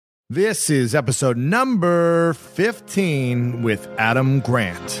This is episode number 15 with Adam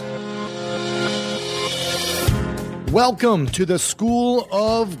Grant. Welcome to the School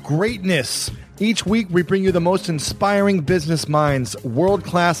of Greatness. Each week, we bring you the most inspiring business minds,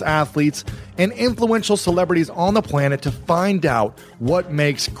 world-class athletes, and influential celebrities on the planet to find out what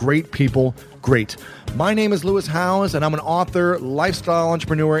makes great people great. My name is Lewis Howes, and I'm an author, lifestyle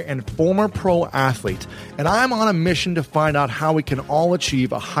entrepreneur, and former pro athlete. And I'm on a mission to find out how we can all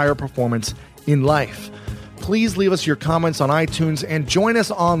achieve a higher performance in life. Please leave us your comments on iTunes and join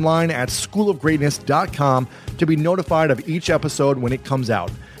us online at schoolofgreatness.com to be notified of each episode when it comes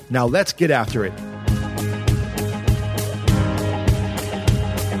out. Now let's get after it.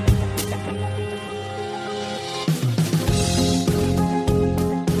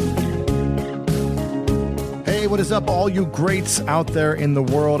 Hey, what is up, all you greats out there in the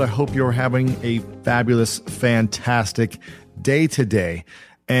world? I hope you're having a fabulous, fantastic day today.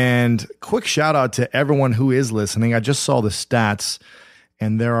 And quick shout out to everyone who is listening. I just saw the stats,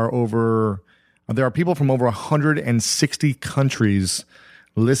 and there are people from over 160 countries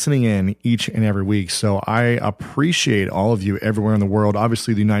listening in each and every week. So I appreciate all of you everywhere in the world.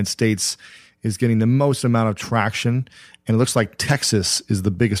 Obviously, the United States is getting the most amount of traction, and it looks like Texas is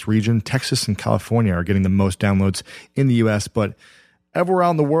the biggest region. Texas and California are getting the most downloads in the US, but everywhere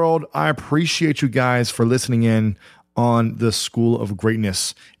around the world, I appreciate you guys for listening in on the School of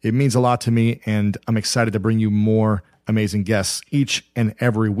Greatness. It means a lot to me, and I'm excited to bring you more amazing guests each and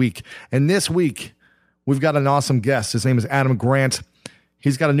every week. And this week, we've got an awesome guest. His name is Adam Grant.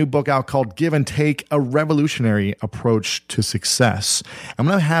 He's got a new book out called Give and Take, A Revolutionary Approach to Success. I'm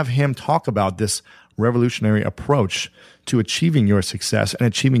going to have him talk about this revolutionary approach to achieving your success and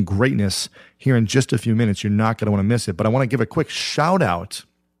achieving greatness here in just a few minutes. You're not going to want to miss it. But I want to give a quick shout out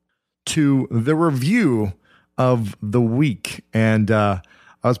to the review of the week. And I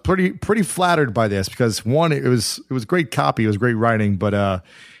was pretty flattered by this because, one, it was great copy. It was great writing, but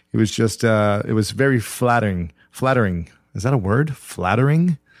it was very flattering. Is that a word?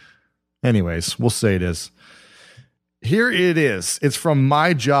 Flattering? Anyways, we'll say it is. Here it is. It's from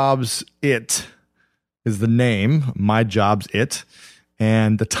My Job's It is the name. My Job's It.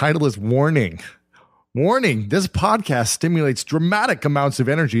 And the title is Warning. Warning. This podcast stimulates dramatic amounts of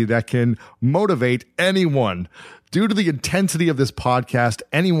energy that can motivate anyone. Due to the intensity of this podcast,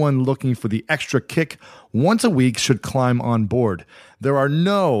 anyone looking for the extra kick once a week should climb on board. There are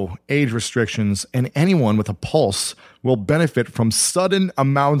no age restrictions, and anyone with a pulse will benefit from sudden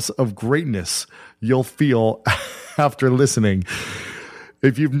amounts of greatness you'll feel after listening.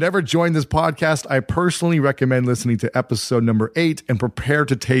 If you've never joined this podcast, I personally recommend listening to episode number 8 and prepare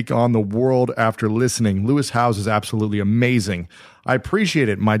to take on the world after listening. Lewis Howes is absolutely amazing. I appreciate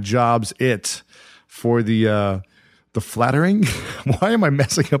it. My Job's It for the flattering. Why am I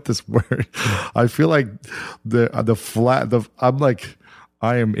messing up this word? I feel like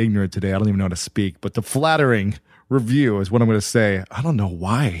I am ignorant today. I don't even know how to speak, but the flattering review is what I'm going to say. I don't know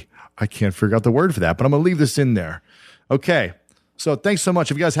why I can't figure out the word for that, but I'm going to leave this in there. Okay. So thanks so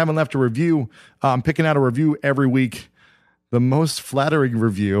much. If you guys haven't left a review, I'm picking out a review every week. The most flattering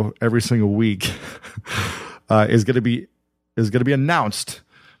review every single week is going to be announced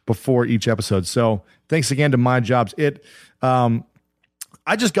before each episode. So thanks again to My Job's It. I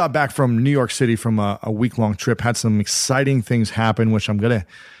just got back from New York City from a week-long trip, had some exciting things happen, which I'm going to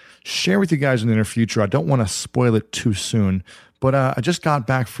share with you guys in the near future. I don't want to spoil it too soon, but I just got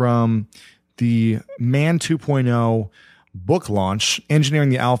back from the Man 2.0 book launch, Engineering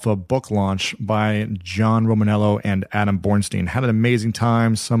the Alpha book launch by John Romanello and Adam Bornstein. Had an amazing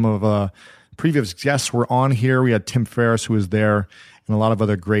time. Some of previous guests were on here. We had Tim Ferriss, who was there, and a lot of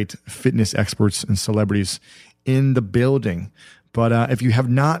other great fitness experts and celebrities in the building. But if you have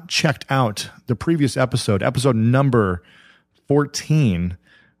not checked out the previous episode number 14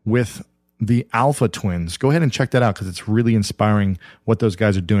 with the Alpha Twins, go ahead and check that out because it's really inspiring what those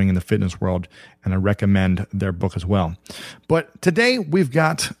guys are doing in the fitness world, and I recommend their book as well. But today we've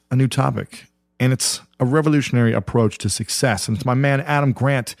got a new topic, and it's a revolutionary approach to success. And it's my man Adam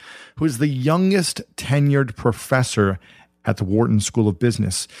Grant, who is the youngest tenured professor at the Wharton School of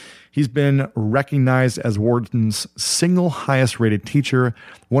Business. He's been recognized as Wharton's single highest rated teacher,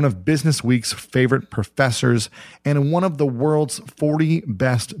 one of Business Week's favorite professors, and one of the world's 40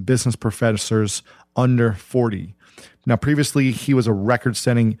 best business professors under 40. Now, previously, he was a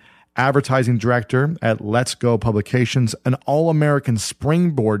record-setting advertising director at Let's Go Publications, an all-American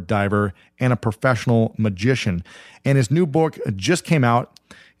springboard diver, and a professional magician. And his new book just came out.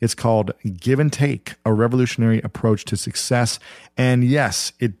 It's called Give and Take, A Revolutionary Approach to Success. And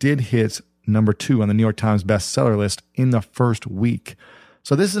yes, it did hit number 2 on the New York Times bestseller list in the first week.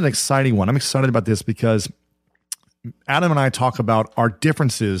 So this is an exciting one. I'm excited about this because Adam and I talk about our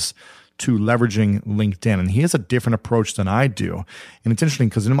differences to leveraging LinkedIn, and he has a different approach than I do. And it's interesting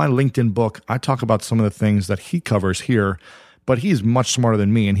because in my LinkedIn book, I talk about some of the things that he covers here, but he's much smarter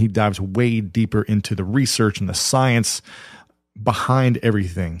than me, and he dives way deeper into the research and the science behind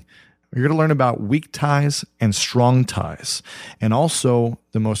everything. You're going to learn about weak ties and strong ties, and also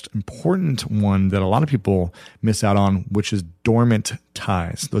the most important one that a lot of people miss out on, which is dormant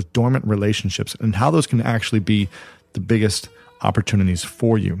ties, those dormant relationships, and how those can actually be the biggest opportunities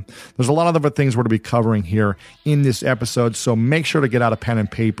for you. There's a lot of other things we're going to be covering here in this episode, so make sure to get out a pen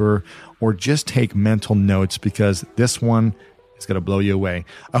and paper or just take mental notes because this one is going to blow you away.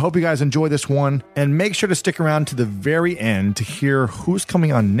 I hope you guys enjoy this one, and make sure to stick around to the very end to hear who's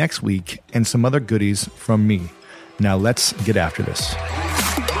coming on next week and some other goodies from me. Now let's get after this.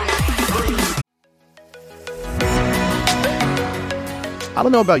 I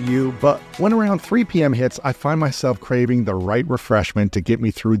don't know about you, but when around 3 p.m. hits, I find myself craving the right refreshment to get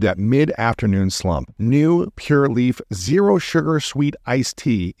me through that mid-afternoon slump. New Pure Leaf Zero Sugar Sweet Iced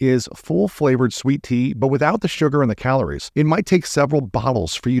Tea is full-flavored sweet tea, but without the sugar and the calories. It might take several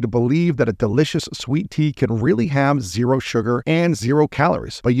bottles for you to believe that a delicious sweet tea can really have zero sugar and 0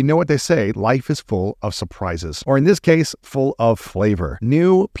 calories. But you know what they say, life is full of surprises. Or in this case, full of flavor.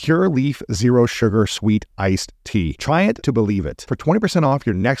 New Pure Leaf Zero Sugar Sweet Iced Tea. Try it to believe it. For 20% off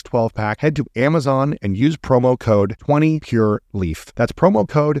your next 12-pack, head to Amazon and use promo code 20PureLeaf. That's promo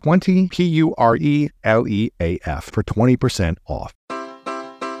code 20 PURELEAF for 20% off.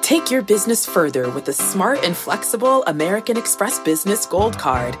 Take your business further with the smart and flexible American Express Business Gold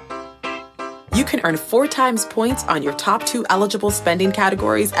Card. You can earn 4 times points on your top 2 eligible spending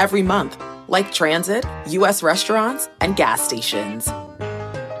categories every month, like transit, U.S. restaurants, and gas stations.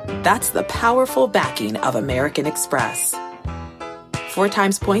 That's the powerful backing of American Express. 4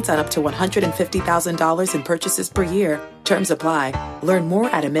 times points on up to $150,000 in purchases per year. Terms apply. Learn more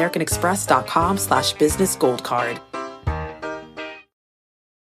at americanexpress.com/business gold card.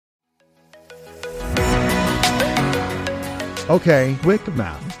 Okay, quick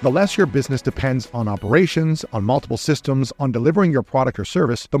math. The less your business depends on operations, on multiple systems, on delivering your product or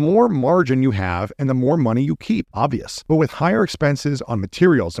service, the more margin you have and the more money you keep. Obvious. But with higher expenses on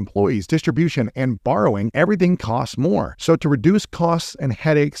materials, employees, distribution, and borrowing, everything costs more. So to reduce costs and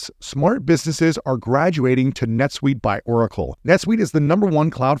headaches, smart businesses are graduating to NetSuite by Oracle. NetSuite is the #1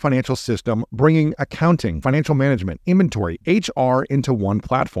 cloud financial system, bringing accounting, financial management, inventory, HR into one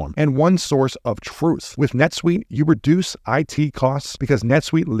platform and one source of truth. With NetSuite, you reduce IT costs because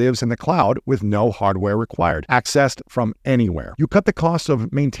NetSuite lives in the cloud with no hardware required, accessed from anywhere. You cut the cost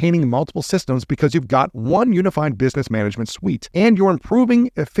of maintaining multiple systems because you've got one unified business management suite, and you're improving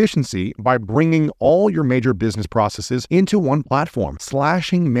efficiency by bringing all your major business processes into one platform,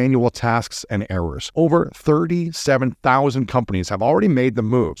 slashing manual tasks and errors. Over 37,000 companies have already made the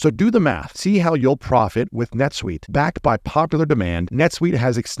move. So do the math. See how you'll profit with NetSuite. Backed by popular demand, NetSuite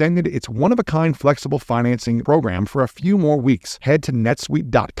has extended its one-of-a-kind flexible financing program for a few more weeks. Head to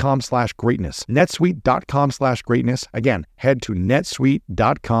netsuite.com/greatness. netsuite.com/greatness. Again, head to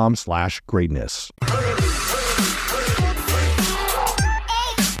netsuite.com/greatness.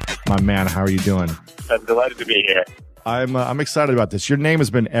 My man, how are you doing? I'm delighted to be here. I'm excited about this. Your name has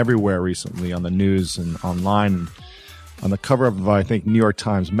been everywhere recently on the news and online, and on the cover of, I think, New York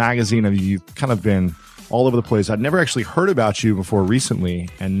Times Magazine. You've kind of been all over the place. I'd never actually heard about you before recently,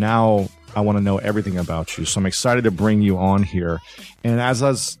 and now I want to know everything about you. So I'm excited to bring you on here. And as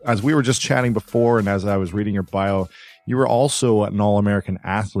we were just chatting before, and as I was reading your bio, you were also an All-American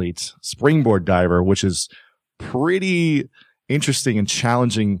athlete, springboard diver, which is pretty interesting and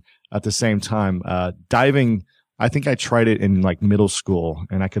challenging at the same time. Diving, I think I tried it in like middle school,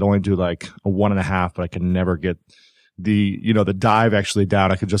 and I could only do like a 1.5, but I could never get the dive actually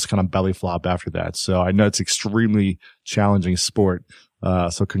down. I could just kind of belly flop after that. So I know it's extremely challenging sport.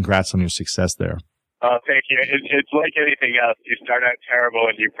 So congrats on your success there. Oh, thank you. It's like anything else. You start out terrible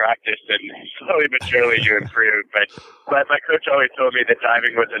and you practice, and slowly but surely you improve. But my coach always told me that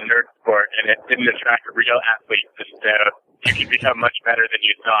diving was a nerd sport, and it didn't attract real athletes. And so you could become much better than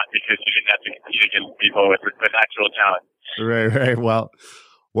you thought because you didn't have to compete against people with actual talent. Right. Well,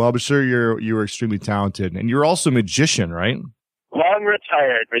 I'm sure you were extremely talented, and you're also a magician, right? Long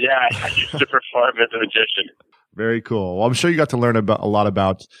retired, but yeah, I used to perform as a magician. Very cool. Well, I'm sure you got to learn a lot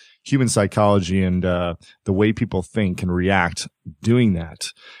about human psychology and the way people think and react doing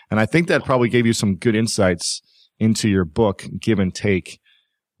that. And I think that probably gave you some good insights into your book, Give and Take,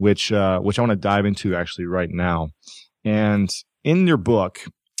 which I want to dive into actually right now. And in your book,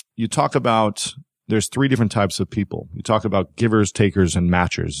 you talk about there's three different types of people. You talk about givers, takers, and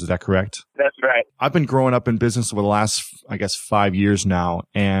matchers. Is that correct? That's right. I've been growing up in business over the last, I guess, 5 years now,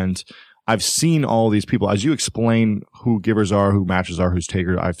 and I've seen all these people. As you explain who givers are, who matchers are, who's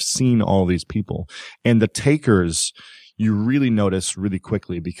takers, I've seen all these people. And the takers, you really notice really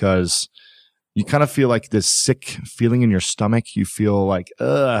quickly because you kind of feel like this sick feeling in your stomach. You feel like,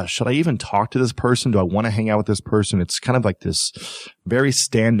 should I even talk to this person? Do I want to hang out with this person? It's kind of like this very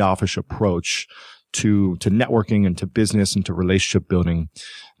standoffish approach to networking and to business and to relationship building.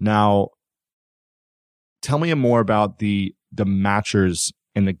 Now, tell me more about the matchers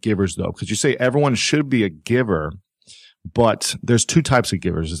and the givers, though, because you say everyone should be a giver, but there's two types of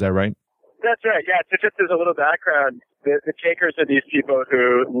givers. Is that right? That's right. Yeah. So just as a little background, the takers are these people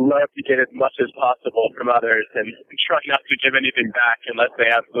who love to get as much as possible from others and try not to give anything back unless they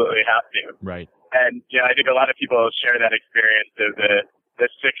absolutely have to. Right. And I think a lot of people share that experience of the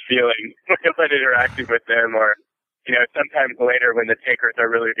sick feeling when interacting with them, or sometimes later when the takers are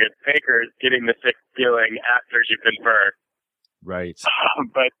really good takers, getting the sick feeling after you confer. Right.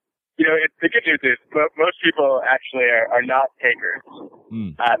 But the good news is most people actually are not takers.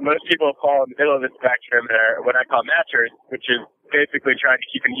 Most people fall in the middle of the spectrum. They're what I call matchers, which is basically trying to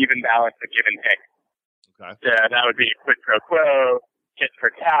keep an even balance of give and take. Okay. That would be quid pro quo, tit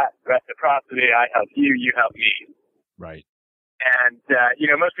for tat, reciprocity. I help you, you help me. Right. And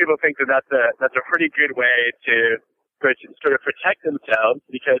most people think that that's a pretty good way to sort of protect themselves,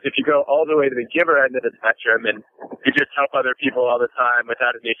 because if you go all the way to the giver end of the spectrum and you just help other people all the time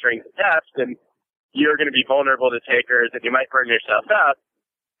without any strings attached, then you're going to be vulnerable to takers and you might burn yourself out.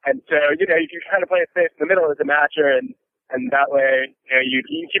 And so, you can kind of play it safe in the middle as a matcher, and that way, you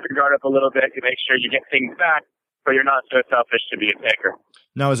keep your guard up a little bit, you make sure you get things back, but you're not so selfish to be a taker.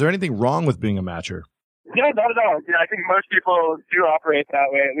 Now, is there anything wrong with being a matcher? No, not at all. I think most people do operate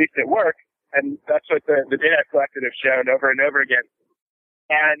that way, at least at work. And that's what the data I've collected have shown over and over again.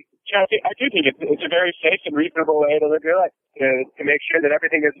 And I do think it's a very safe and reasonable way to live your life, to make sure that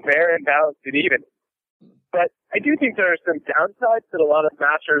everything is fair and balanced and even. But I do think there are some downsides that a lot of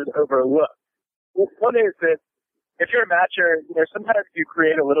matchers overlook. One is that if you're a matcher, sometimes you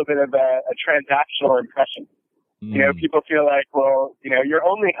create a little bit of a transactional impression. People feel like, well, you're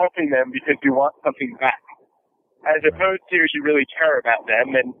only helping them because you want something back, as opposed to you really care about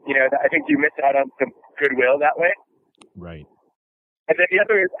them. And, I think you miss out on some goodwill that way. Right. And then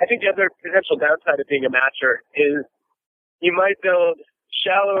I think the other potential downside of being a matcher is you might build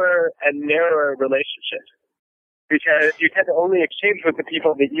shallower and narrower relationships because you tend to only exchange with the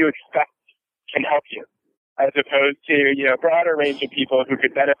people that you expect can help you, as opposed to, a broader range of people who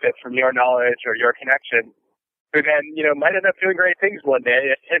could benefit from your knowledge or your connection, who then, might end up doing great things one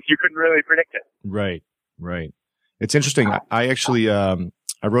day if you couldn't really predict it. Right. Right. It's interesting. I actually, I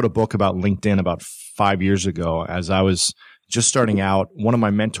wrote a book about LinkedIn about 5 years ago. As I was just starting out, one of my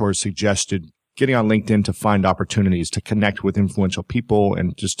mentors suggested getting on LinkedIn to find opportunities to connect with influential people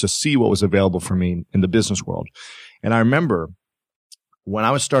and just to see what was available for me in the business world. And I remember when I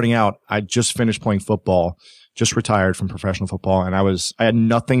was starting out, I just finished playing football, just retired from professional football, and I had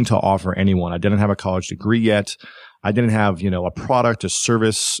nothing to offer anyone. I didn't have a college degree yet. I didn't have, a product, a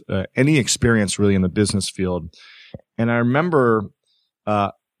service, any experience really in the business field. And I remember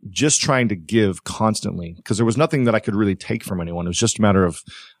just trying to give constantly because there was nothing that I could really take from anyone. It was just a matter of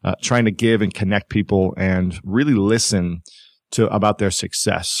trying to give and connect people and really listen about their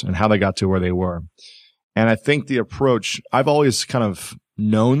success and how they got to where they were. And I think the approach I've always kind of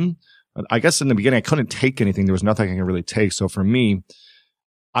known, I guess in the beginning I couldn't take anything. There was nothing I could really take. So for me,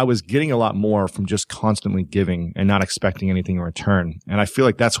 I was getting a lot more from just constantly giving and not expecting anything in return. And I feel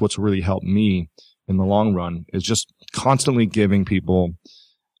like that's what's really helped me in the long run is just constantly giving people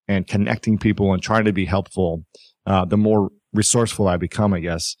and connecting people and trying to be helpful. The more resourceful I become, I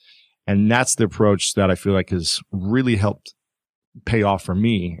guess. And that's the approach that I feel like has really helped pay off for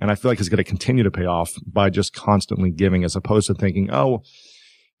me. And I feel like it's going to continue to pay off by just constantly giving as opposed to thinking,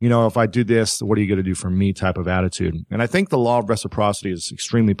 if I do this, what are you going to do for me type of attitude. And I think the law of reciprocity is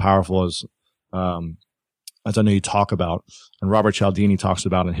extremely powerful as I know you talk about, and Robert Cialdini talks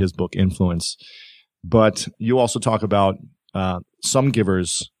about in his book, Influence. But you also talk about some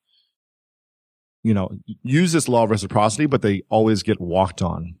givers, use this law of reciprocity, but they always get walked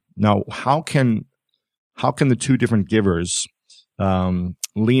on. Now, how can the two different givers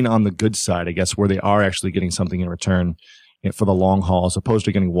lean on the good side, I guess, where they are actually getting something in return for the long haul as opposed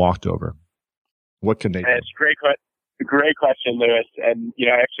to getting walked over? What can they do? It's a great question, Lewis. And,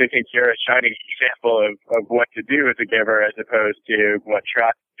 I actually think you're a shining example of what to do as a giver as opposed to what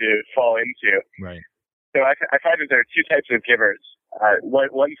trap to fall into. Right. So I find that there are two types of givers.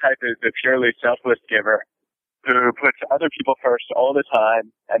 One type is the purely selfless giver who puts other people first all the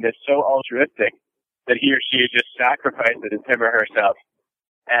time and is so altruistic that he or she just sacrifices him or herself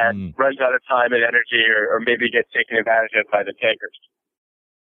and runs out of time and energy or maybe gets taken advantage of by the takers.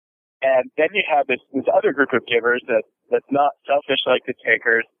 And then you have this other group of givers that's not selfish like the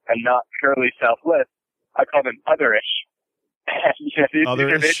takers and not purely selfless. I call them otherish. And, these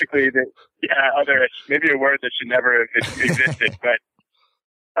are basically otherish. Maybe a word that should never have existed, but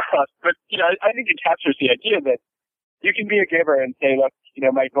I think it captures the idea that you can be a giver and say, look,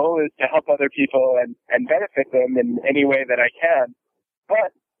 my goal is to help other people and benefit them in any way that I can.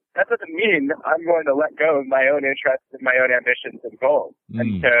 But that doesn't mean I'm going to let go of my own interests and my own ambitions and goals.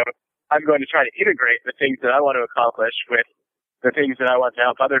 And so I'm going to try to integrate the things that I want to accomplish with the things that I want to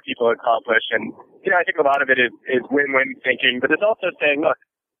help other people accomplish. And, I think a lot of it is win-win thinking, but it's also saying, look,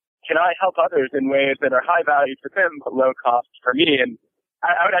 can I help others in ways that are high value for them, but low cost for me? And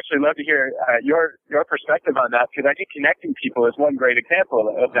I would actually love to hear your perspective on that, because I think connecting people is one great example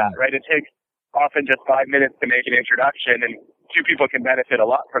of that, right? It takes often just 5 minutes to make an introduction, and two people can benefit a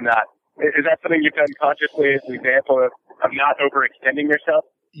lot from that. Is that something you've done consciously as an example of not overextending yourself?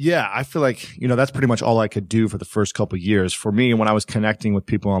 Yeah, I feel like, that's pretty much all I could do for the first couple of years. For me, when I was connecting with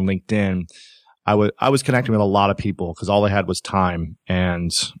people on LinkedIn, I was connecting with a lot of people because all I had was time,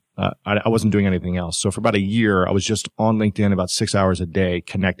 and I wasn't doing anything else. So for about a year, I was just on LinkedIn about 6 hours a day,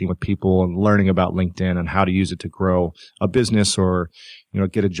 connecting with people and learning about LinkedIn and how to use it to grow a business or,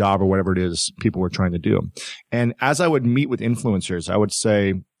 get a job or whatever it is people were trying to do. And as I would meet with influencers, I would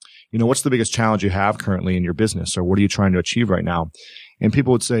say, what's the biggest challenge you have currently in your business, or what are you trying to achieve right now? And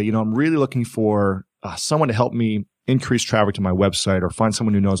people would say, I'm really looking for someone to help me increase traffic to my website, or find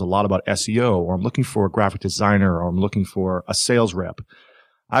someone who knows a lot about SEO, or I'm looking for a graphic designer, or I'm looking for a sales rep.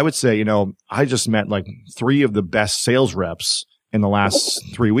 I would say, I just met like 3 of the best sales reps in the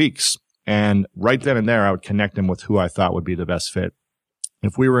last 3 weeks. And right then and there, I would connect them with who I thought would be the best fit.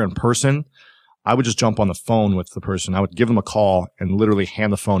 If we were in person, I would just jump on the phone with the person. I would give them a call and literally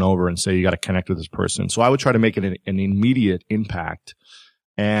hand the phone over and say, you got to connect with this person. So I would try to make it an immediate impact.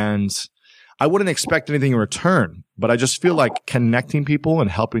 And I wouldn't expect anything in return, but I just feel like connecting people and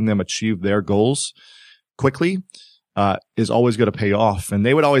helping them achieve their goals quickly is always going to pay off. And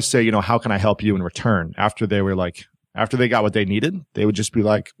they would always say, how can I help you in return? After they got what they needed, they would just be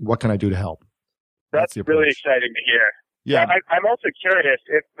like, what can I do to help? That's really exciting to hear. Yeah. I'm also curious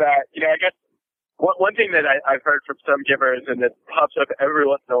if, I guess one thing that I've heard from some givers and that pops up every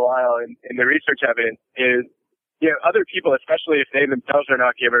once in a while in the research evidence is, other people, especially if they themselves are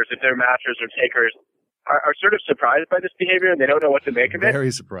not givers, if they're matchers or takers, are sort of surprised by this behavior and they don't know what to make of it.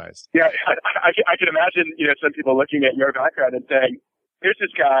 Very surprised. Yeah, I can imagine, some people looking at your background and saying, here's this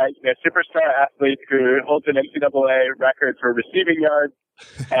guy, superstar athlete who holds an NCAA record for receiving yards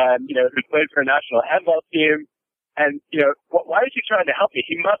and, who's played for a national handball team. And, why is he trying to help me?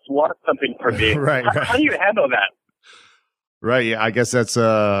 He must want something from me. Right. How do you handle that? Right. Yeah. I guess that's,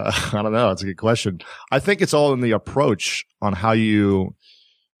 I don't know. That's a good question. I think it's all in the approach on how you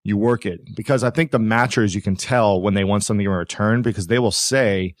work it, because I think the matchers, you can tell when they want something in return, because they will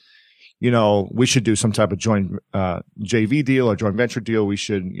say, we should do some type of joint, JV deal or joint venture deal. We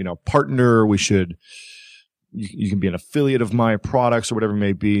should, partner. We should, you can be an affiliate of my products or whatever it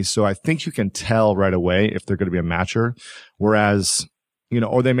may be. So I think you can tell right away if they're going to be a matcher, whereas,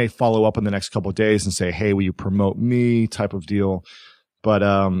 or they may follow up in the next couple of days and say, hey, will you promote me type of deal? But,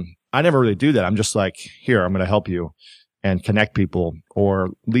 I never really do that. I'm just like, here, I'm going to help you and connect people or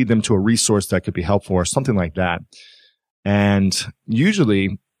lead them to a resource that could be helpful or something like that. And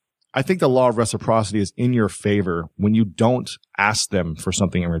usually I think the law of reciprocity is in your favor when you don't ask them for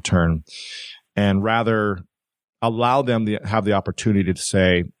something in return and rather allow them to have the opportunity to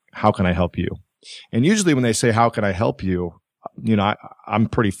say, how can I help you? And usually when they say, how can I help you? I'm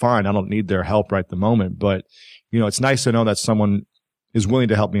pretty fine. I don't need their help right at the moment, but it's nice to know that someone is willing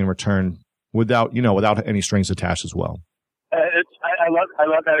to help me in return without any strings attached as well. I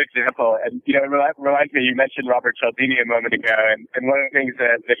love that example. And, it reminds me, you mentioned Robert Cialdini a moment ago. And one of the things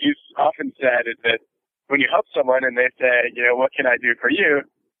that he's often said is that when you help someone and they say, what can I do for you?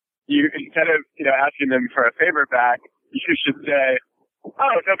 You, instead of, asking them for a favor back, you should say,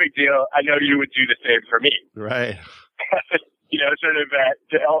 oh, no big deal. I know you would do the same for me. Right. Sort of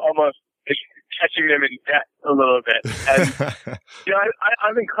almost catching them in debt a little bit. And,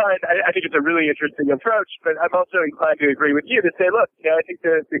 I'm inclined, I think it's a really interesting approach, but I'm also inclined to agree with you to say, look, I think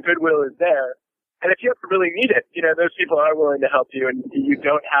the goodwill is there. And if you ever really need it, those people are willing to help you, and you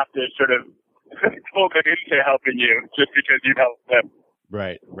don't have to sort of pull them into helping you just because you help them.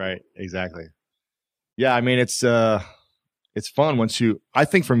 Right, exactly. Yeah, I mean, it's fun I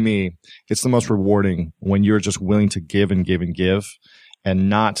think for me, it's the most rewarding when you're just willing to give and give and give and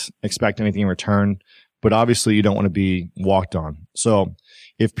not expect anything in return. But obviously you don't want to be walked on. So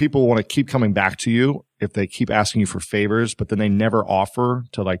if people want to keep coming back to you, if they keep asking you for favors, but then they never offer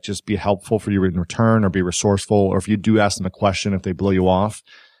to like just be helpful for you in return or be resourceful, or if you do ask them a question, if they blow you off,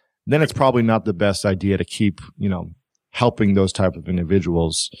 then it's probably not the best idea to keep, helping those type of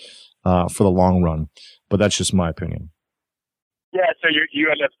individuals, for the long run. But that's just my opinion. Yeah, so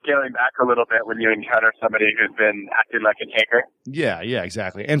you end up scaling back a little bit when you encounter somebody who's been acting like a taker. Yeah,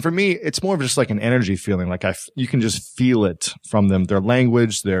 exactly. And for me, it's more of just like an energy feeling. Like you can just feel it from them, their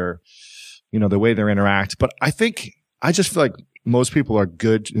language, the way they interact. But I just feel like most people are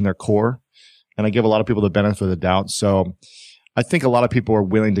good in their core, and I give a lot of people the benefit of the doubt. So I think a lot of people are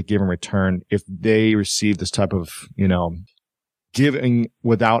willing to give in return if they receive this type of, giving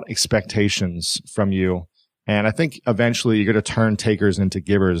without expectations from you. And I think eventually you're going to turn takers into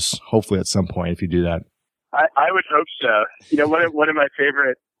givers, hopefully at some point, if you do that. I would hope so. One of my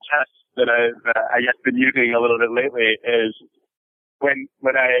favorite tests that I've, been using a little bit lately is when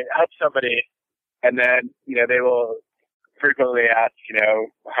I help somebody and then, they will frequently ask,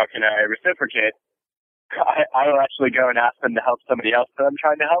 how can I reciprocate? I will actually go and ask them to help somebody else that I'm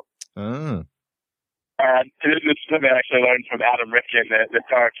trying to help. Oh. And this is something I actually learned from Adam Rifkin, the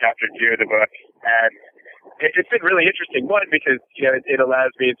star of chapter 2 of the book. And it's been really interesting. One, because, it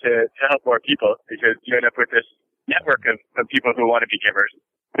allows me to help more people because you end up with this network of people who want to be givers.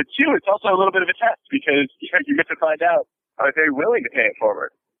 But two, it's also a little bit of a test because you get to find out, are they willing to pay it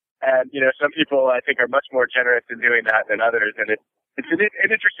forward? And, some people I think are much more generous in doing that than others. And it's an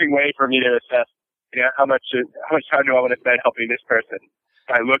interesting way for me to assess, how much time do I want to spend helping this person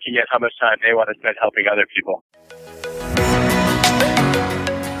by looking at how much time they want to spend helping other people.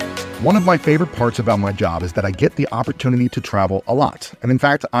 One of my favorite parts about my job is that I get the opportunity to travel a lot. And in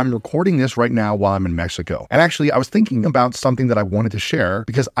fact, I'm recording this right now while I'm in Mexico. And actually, I was thinking about something that I wanted to share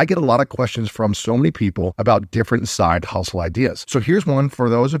because I get a lot of questions from so many people about different side hustle ideas. So here's one for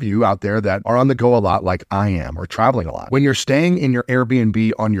those of you out there that are on the go a lot like I am or traveling a lot. When you're staying in your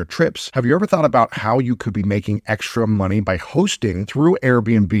Airbnb on your trips, have you ever thought about how you could be making extra money by hosting through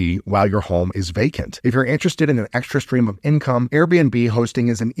Airbnb while your home is vacant? If you're interested in an extra stream of income, Airbnb hosting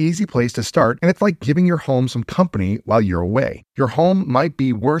is an easy place to start, and it's like giving your home some company while you're away. Your home might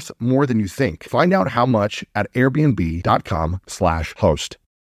be worth more than you think. Find out how much at airbnb.com/host.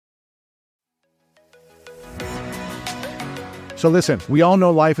 So listen, we all know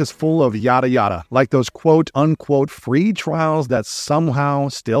life is full of yada yada, like those quote unquote free trials that somehow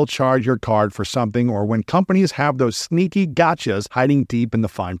still charge your card for something, or when companies have those sneaky gotchas hiding deep in the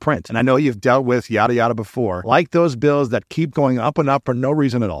fine print. And I know you've dealt with yada yada before, like those bills that keep going up and up for no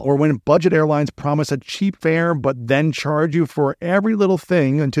reason at all, or when budget airlines promise a cheap fare but then charge you for every little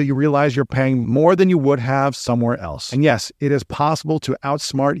thing until you realize you're paying more than you would have somewhere else. And yes, it is possible to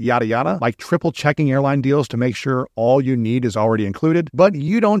outsmart yada yada, like triple checking airline deals to make sure all you need is already included, but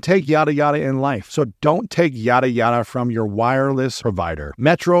you don't take yada yada in life. So don't take yada yada from your wireless provider.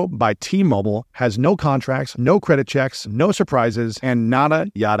 Metro by T-Mobile has no contracts, no credit checks, no surprises, and nada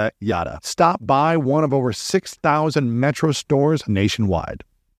yada yada. Stop by one of over 6,000 Metro stores nationwide.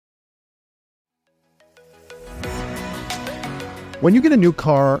 When you get a new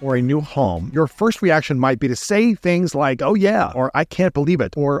car or a new home, your first reaction might be to say things like, oh yeah, or I can't believe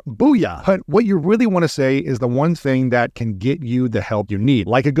it, or booyah. But what you really want to say is the one thing that can get you the help you need.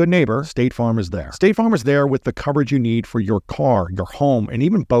 Like a good neighbor, State Farm is there. State Farm is there with the coverage you need for your car, your home, and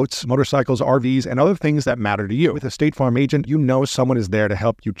even boats, motorcycles, RVs, and other things that matter to you. With a State Farm agent, you know someone is there to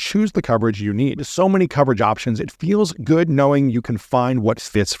help you choose the coverage you need. With so many coverage options, it feels good knowing you can find what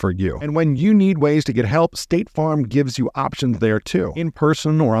fits for you. And when you need ways to get help, State Farm gives you options there too. In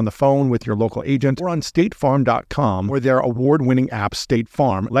person or on the phone with your local agent or on statefarm.com, where their award-winning app State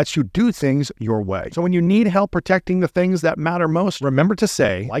Farm lets you do things your way. So when you need help protecting the things that matter most, remember to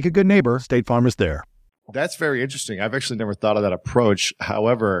say, like a good neighbor, State Farm is there. That's very interesting. I've actually never thought of that approach.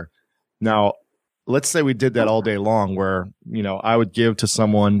 However, now let's say we did that all day long where, I would give to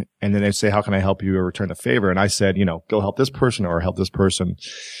someone and then they'd say, how can I help you or return a favor? And I said, go help this person or help this person.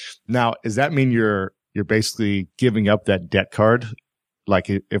 Now, does that mean you're basically giving up that debt card? Like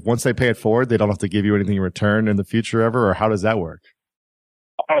if once they pay it forward, they don't have to give you anything in return in the future ever, or how does that work?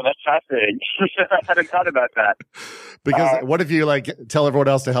 Oh, that's fascinating. I hadn't thought about that. Because what if you tell everyone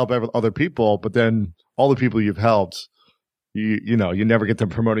else to help other people, but then all the people you've helped, you never get them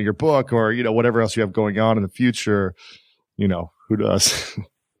promoting your book or, whatever else you have going on in the future, who does?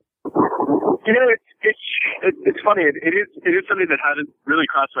 It's funny. It is something that hasn't really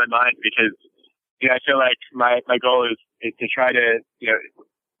crossed my mind because, I feel like my goal is to try to,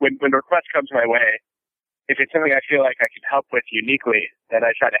 when requests comes my way, if it's something I feel like I can help with uniquely, then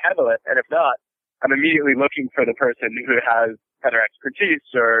I try to handle it. And if not, I'm immediately looking for the person who has better expertise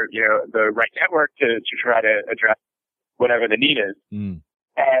or, the right network to try to address whatever the need is. Mm.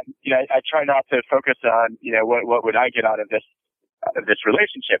 And, I try not to focus on, what would I get out of this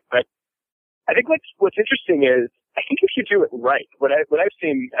relationship. But I think what's interesting is, I think if you do it right, what I've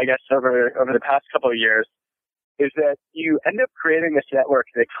seen, I guess, over the past couple of years is that you end up creating this network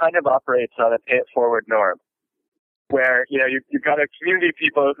that kind of operates on a pay it forward norm, where, you've got a community of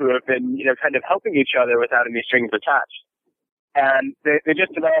people who have been, kind of helping each other without any strings attached. And they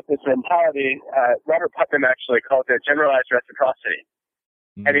just developed this mentality. Robert Putnam actually calls it generalized reciprocity.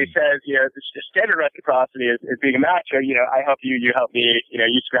 Mm-hmm. And he says, the standard reciprocity is being a match. I help you, you help me.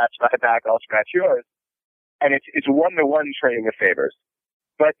 You scratch my back, I'll scratch yours. And it's one-to-one trading of favors.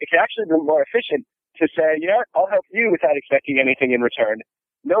 But it can actually be more efficient to say, I'll help you without expecting anything in return,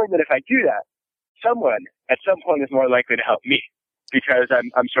 knowing that if I do that, someone at some point is more likely to help me because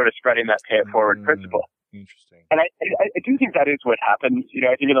I'm sort of spreading that pay-it-forward principle. Interesting. And I do think that is what happens.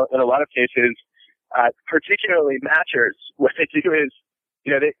 I think in a lot of cases, particularly matchers, what they do is,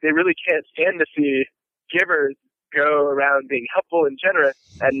 they really can't stand to see givers go around being helpful and generous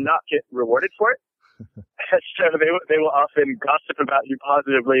and not get rewarded for it. So they will often gossip about you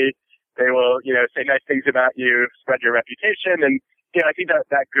positively. They will, say nice things about you, spread your reputation. And, I think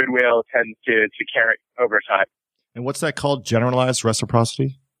that goodwill tends to carry over time. And what's that called? Generalized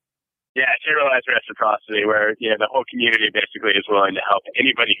reciprocity? Yeah, generalized reciprocity, where, the whole community basically is willing to help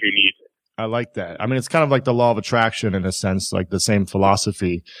anybody who needs it. I like that. I mean, it's kind of like the law of attraction in a sense, like the same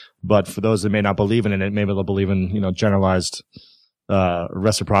philosophy. But for those that may not believe in it, maybe they'll believe in, generalized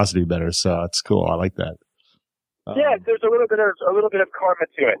reciprocity better. So it's cool. I like that. Yeah, there's a little bit of karma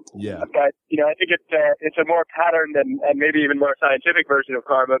to it. Yeah. But I think it's a more patterned and maybe even more scientific version of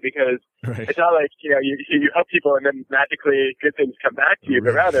karma because It's not like you help people and then magically good things come back to you,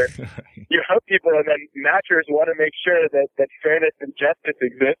 but rather you help people and then matchers want to make sure that fairness and justice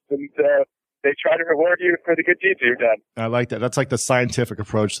exists, and they try to reward you for the good deeds you've done. I like that. That's like the scientific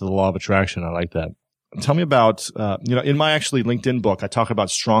approach to the law of attraction. I like that. Tell me about, in my actually LinkedIn book, I talk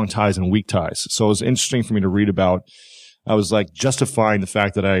about strong ties and weak ties. So it was interesting for me to read about. I was like justifying the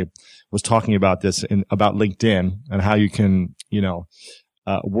fact that I was talking about this about LinkedIn and how you can,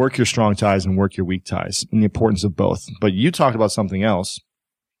 work your strong ties and work your weak ties and the importance of both. But you talked about something else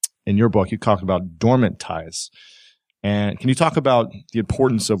in your book. You talked about dormant ties. And can you talk about the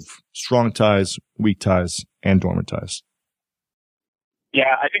importance of strong ties, weak ties, and dormant ties?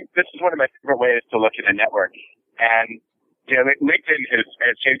 Yeah, I think this is one of my favorite ways to look at a network. And, LinkedIn has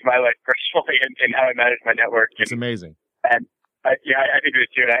changed my life personally in how I manage my network. It's amazing. And I think it is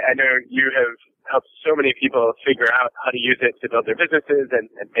too. And I know you have helped so many people figure out how to use it to build their businesses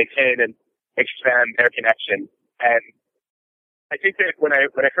and maintain and expand their connection. And I think that when I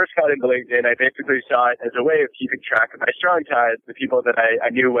first got into LinkedIn, I basically saw it as a way of keeping track of my strong ties, the people that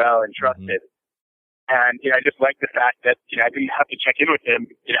I knew well and trusted. Mm-hmm. And, I just liked the fact that, I didn't have to check in with them,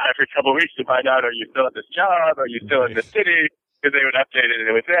 every couple of weeks to find out, are you still at this job? Are you still in the city? Because they would update it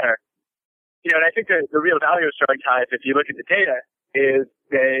and it was there. And I think the real value of strong ties, if you look at the data, is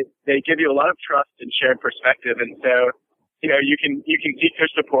they give you a lot of trust and shared perspective. And so, you can seek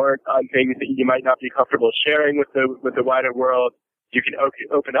their support on things that you might not be comfortable sharing with the wider world. You can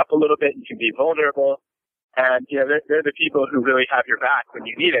open up a little bit. You can be vulnerable. And, they're the people who really have your back when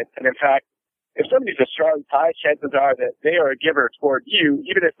you need it. And in fact, if somebody's a strong tie, chances are that they are a giver toward you,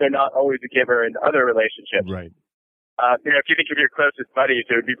 even if they're not always a giver in other relationships. Right. If you think of your closest buddies,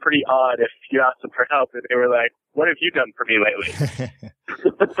 it would be pretty odd if you asked them for help and they were like, "What have you done for me lately?"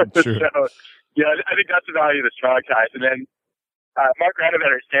 True. So, I think that's the value of the strong ties. And then Mark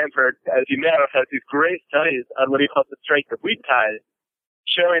Granovetter at Stanford, as you know, has these great studies on what he calls the strength of weak ties,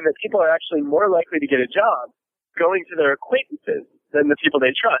 showing that people are actually more likely to get a job going to their acquaintances than the people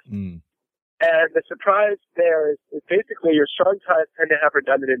they trust. Mm. And the surprise there is basically your strong ties tend to have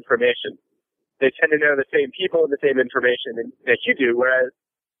redundant information. They tend to know the same people and the same information that you do, whereas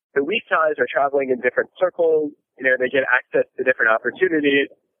the weak ties are traveling in different circles. They get access to different opportunities.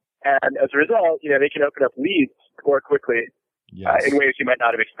 And as a result, they can open up leads more quickly in ways you might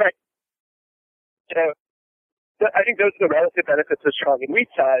not have expected. I think those are the relative benefits of strong and weak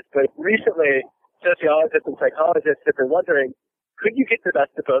ties. But recently, sociologists and psychologists have been wondering, could you get the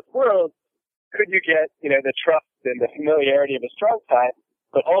best of both worlds? Could you get, the trust and the familiarity of a strong tie,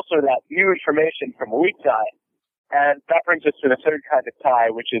 but also that new information from a weak tie? And that brings us to the third kind of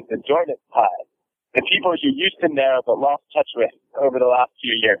tie, which is the dormant tie. the people you used to know but lost touch with over the last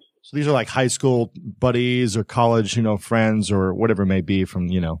few years. So these are like high school buddies or college, friends or whatever it may be from,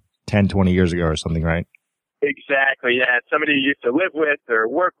 10, 20 years ago or something, right? Exactly, yeah. Somebody you used to live with or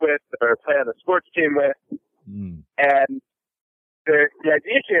work with or play on a sports team with. And the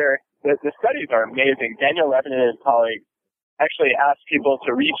idea here, the studies are amazing. Daniel Levin and his colleagues actually ask people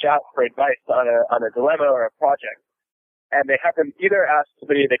to reach out for advice on a dilemma or a project. And they have them either ask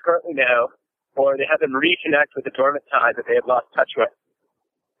somebody they currently know, or they have them reconnect with the dormant tide that they had lost touch with.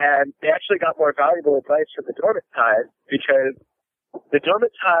 And they actually got more valuable advice from the dormant tide because the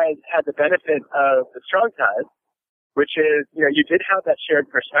dormant tide had the benefit of the strong tide, which is, you did have that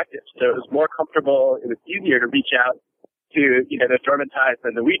shared perspective. So it was more comfortable. It was easier to reach out to, the dormant tide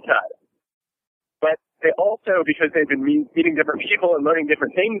than the weak tide. But they also, because they've been meeting different people and learning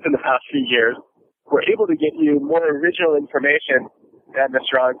different things in the past few years, were able to get you more original information than the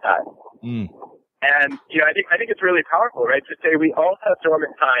strong tide. And, I think it's really powerful, right, to say we all have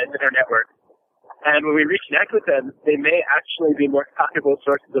dormant tides in our network. And when we reconnect with them, they may actually be more valuable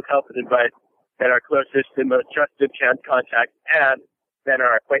sources of help and advice than our closest and most trusted contact and than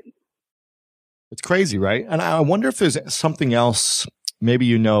our acquaintance. It's crazy, right? And I wonder if there's something else,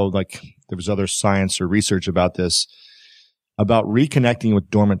 maybe like there was other science or research about this, about reconnecting with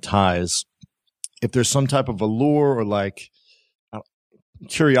dormant ties. If there's some type of allure or like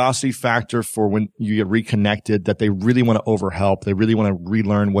curiosity factor for when you get reconnected that they really want to overhelp, they really want to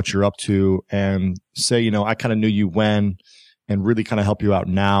relearn what you're up to and say, I kind of knew you when and really kind of help you out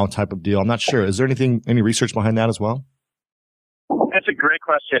now type of deal. I'm not sure. Is there any research behind that as well? That's a great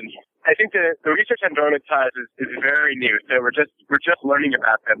question. I think the research on dormant ties is very new. So we're just learning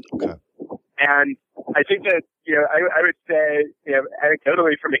about them. Okay. And I think that, I would say,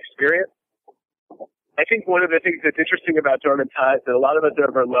 anecdotally from experience, I think one of the things that's interesting about dormant ties that a lot of us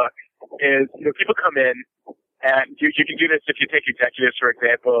overlook is, people come in, and you can do this if you take executives, for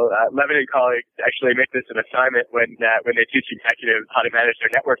example. Levin and colleagues actually make this an assignment when they teach executives how to manage their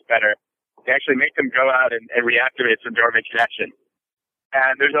networks better. They actually make them go out and reactivate some dormant connections.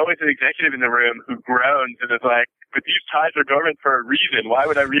 And there's always an executive in the room who groans and is like, but these ties are dormant for a reason. Why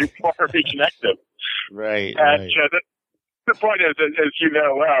would I reconnect them? Right. And, right. The point is, as you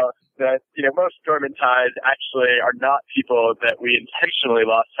know well, that, most dormant ties actually are not people that we intentionally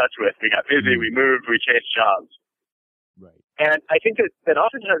lost touch with. We got busy, we moved, we changed jobs. Right. And I think that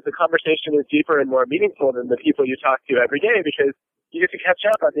oftentimes the conversation is deeper and more meaningful than the people you talk to every day because you get to catch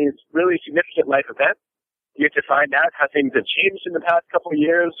up on these really significant life events. You get to find out how things have changed in the past couple of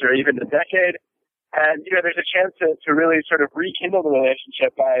years or even a decade. And, there's a chance to really sort of rekindle the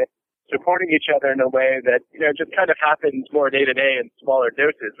relationship by supporting each other in a way that, just kind of happens more day to day in smaller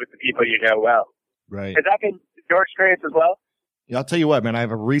doses with the people you know well. Right. Has that been your experience as well? Yeah, I'll tell you what, man, I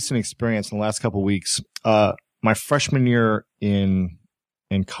have a recent experience in the last couple of weeks. My freshman year in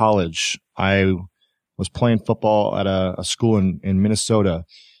college, I was playing football at a school in Minnesota,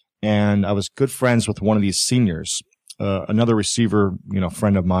 and I was good friends with one of these seniors, another receiver,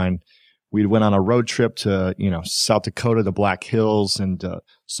 friend of mine. We went on a road trip to, South Dakota, the Black Hills, and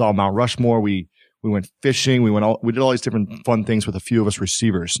saw Mount Rushmore. We went fishing. We did all these different fun things with a few of us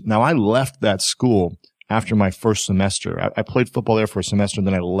receivers. Now, I left that school after my first semester. I played football there for a semester, and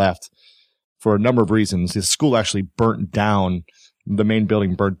then I left for a number of reasons. The school actually burnt down. The main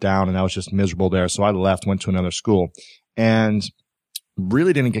building burnt down, and I was just miserable there. So I left, went to another school, and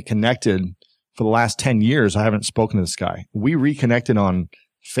really didn't get connected for the last 10 years. I haven't spoken to this guy. We reconnected on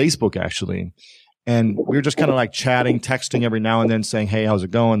Facebook actually. And we were just kind of like chatting, texting every now and then saying, hey, how's it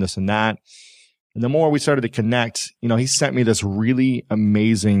going? This and that. And the more we started to connect, he sent me this really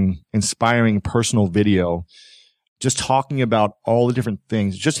amazing, inspiring personal video, just talking about all the different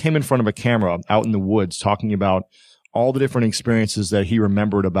things, just him in front of a camera out in the woods, talking about all the different experiences that he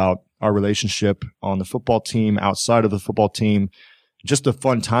remembered about our relationship on the football team, outside of the football team, just the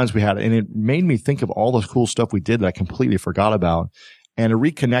fun times we had. And it made me think of all the cool stuff we did that I completely forgot about. And it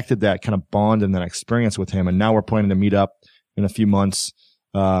reconnected that kind of bond and that experience with him. And now we're planning to meet up in a few months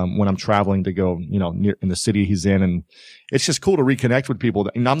when I'm traveling to go, near in the city he's in. And it's just cool to reconnect with people.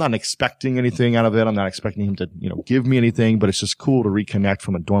 And I'm not expecting anything out of it. I'm not expecting him to, give me anything, but it's just cool to reconnect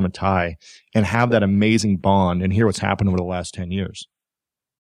from a dormant tie and have that amazing bond and hear what's happened over the last 10 years.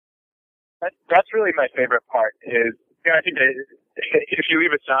 That's really my favorite part is, I think that if you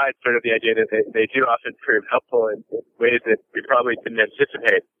leave aside sort of the idea that they do often prove helpful in ways that we probably didn't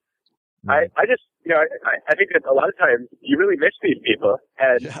anticipate, right. I just, I think that a lot of times you really miss these people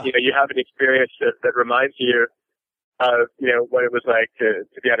and, you have an experience that reminds you of, what it was like to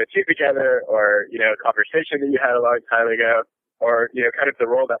be on a team together or, a conversation that you had a long time ago. or, kind of the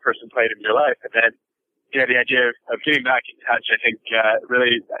role that person played in your life. And then, the idea of getting back in touch, I think,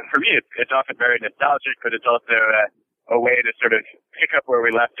 really, for me, it's often very nostalgic, but it's also a way to sort of pick up where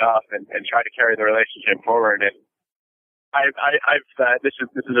we left off and try to carry the relationship forward. And this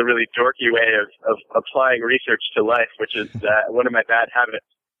is a really dorky way of applying research to life, which is one of my bad habits.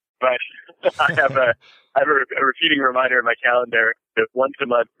 But I have a repeating reminder in my calendar that once a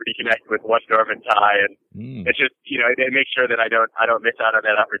month reconnect with one dormant tie, and it's just it makes sure that I don't miss out on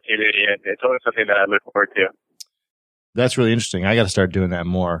that opportunity, and it's always something that I look forward to. That's really interesting. I got to start doing that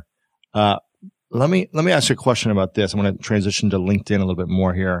more. Let me ask you a question about this. I'm going to transition to LinkedIn a little bit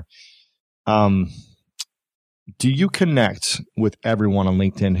more here. Do you connect with everyone on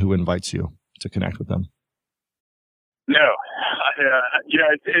LinkedIn who invites you to connect with them? No.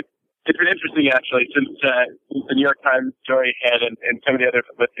 It's been interesting, actually, since the New York Times story hit and some of the other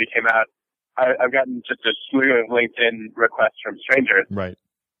publicity came out. I've gotten just a slew of LinkedIn requests from strangers. Right.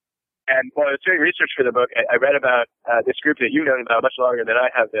 And while I was doing research for the book, I read about this group that you've known about much longer than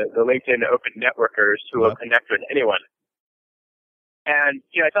I have, the LinkedIn Open Networkers, who will connect with anyone. And,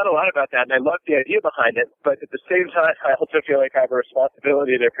 I thought a lot about that, and I loved the idea behind it, but at the same time, I also feel like I have a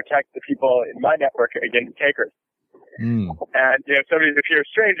responsibility to protect the people in my network against takers. And, if somebody's a pure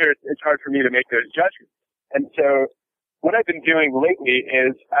stranger, it's hard for me to make those judgments. And so what I've been doing lately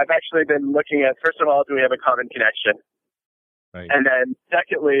is I've actually been looking at, first of all, do we have a common connection? Right. And then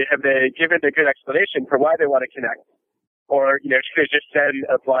secondly, have they given a good explanation for why they want to connect? Or, should they just send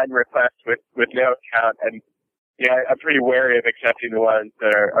a blind request with no account? And, I'm pretty wary of accepting the ones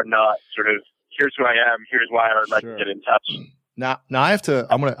that are not sort of, here's who I am, here's why I would like to get in touch. Now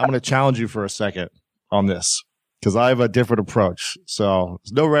I'm going to challenge you for a second on this, because I have a different approach. So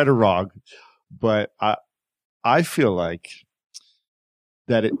there's no right or wrong, but I feel like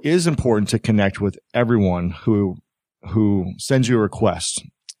that it is important to connect with everyone who sends you a request.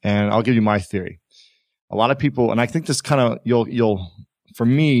 And I'll give you my theory. A lot of people, and I think this kind of, you'll, for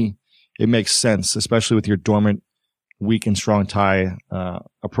me, it makes sense, especially with your dormant, weak and strong tie,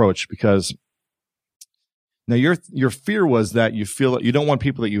 approach, because now your fear was that you feel you don't want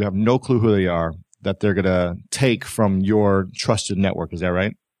people that you have no clue who they are, that they're going to take from your trusted network. Is that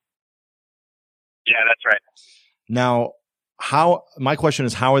right? Yeah, that's right. Now, my question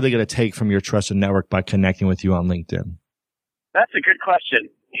is, how are they going to take from your trusted network by connecting with you on LinkedIn? That's a good question.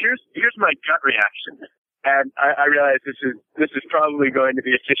 Here's my gut reaction. And I realize this is probably going to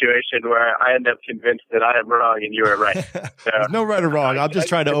be a situation where I end up convinced that I am wrong and you are right. So, there's no right or wrong. I'm just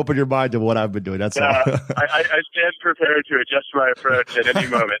trying to open your mind to what I've been doing. That's all. I stand prepared to adjust my approach at any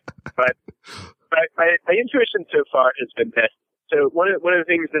moment. But my intuition so far has been this. So one of the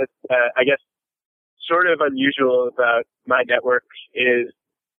things that I guess sort of unusual about my network is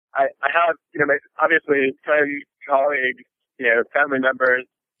I have obviously friends, colleagues, family members,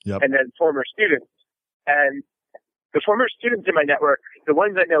 and then former students. And the former students in my network, the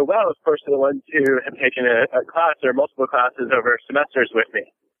ones I know well, of course, are the ones who have taken a class or multiple classes over semesters with me.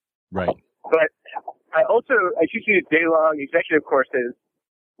 Right. But I teach these day-long executive courses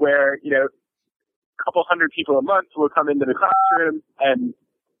where, a couple hundred people a month will come into the classroom and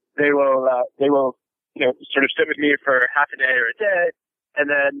they will sort of sit with me for half a day or a day. And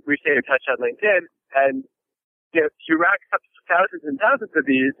then we stay in touch on LinkedIn, and you rack up thousands and thousands of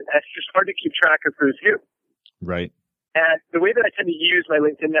these, and it's just hard to keep track of who's who. Right. And the way that I tend to use my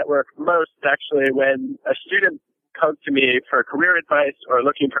LinkedIn network most is actually when a student comes to me for career advice or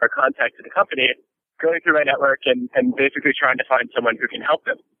looking for a contact at a company, going through my network and basically trying to find someone who can help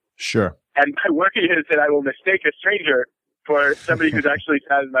them. Sure. And my worry is that I will mistake a stranger for somebody who's actually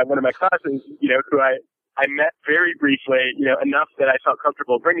sat in one of my classes, who I met very briefly, enough that I felt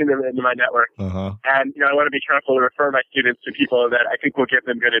comfortable bringing them into my network. Uh-huh. And, I want to be careful to refer my students to people that I think will give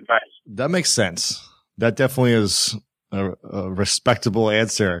them good advice. That makes sense. That definitely is a respectable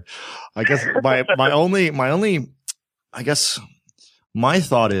answer. I guess my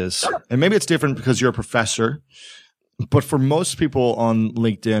thought is, and maybe it's different because you're a professor, but for most people on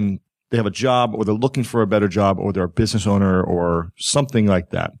LinkedIn, they have a job or they're looking for a better job or they're a business owner or something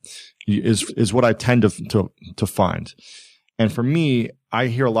like that is what I tend to find. And for me, I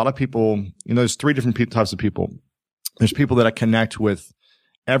hear a lot of people, there's three different types of people. There's people that I connect with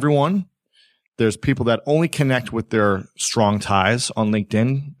everyone. There's people that only connect with their strong ties on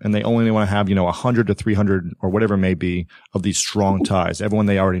LinkedIn, and they only want to have, 100 to 300 or whatever it may be of these strong ties, everyone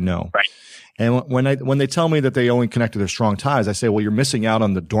they already know. Right. And when they tell me that they only connect to their strong ties, I say, well, you're missing out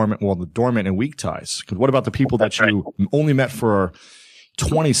on the dormant and weak ties. Because what about the people that you only met for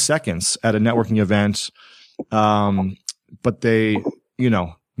 20 seconds at a networking event, but they,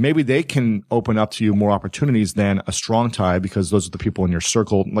 maybe they can open up to you more opportunities than a strong tie, because those are the people in your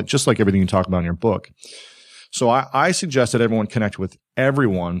circle, like just like everything you talk about in your book. So I suggest that everyone connect with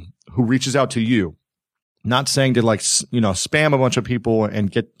everyone who reaches out to you. Not saying to spam a bunch of people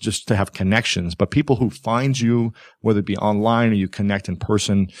and get just to have connections, but people who find you, whether it be online or you connect in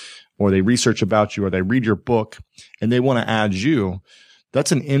person, or they research about you or they read your book and they want to add you.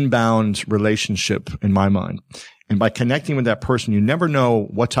 That's an inbound relationship in my mind. And by connecting with that person, you never know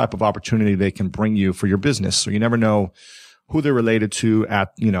what type of opportunity they can bring you for your business. So you never know who they're related to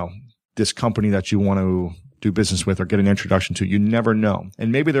at, this company that you want to do business with or get an introduction to. You never know.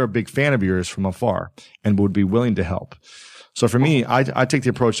 And maybe they're a big fan of yours from afar and would be willing to help. So for me, I take the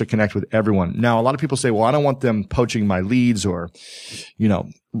approach to connect with everyone. Now, a lot of people say, well, I don't want them poaching my leads or,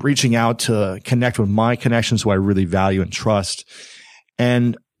 reaching out to connect with my connections who I really value and trust.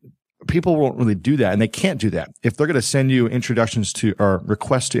 And people won't really do that, and they can't do that. If they're going to send you introductions to or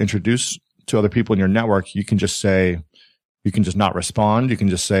requests to introduce to other people in your network, you can just not respond. You can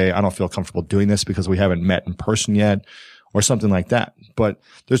just say, I don't feel comfortable doing this because we haven't met in person yet, or something like that. But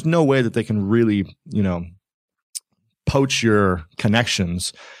there's no way that they can really, poach your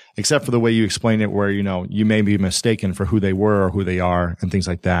connections, except for the way you explain it, where, you may be mistaken for who they were or who they are and things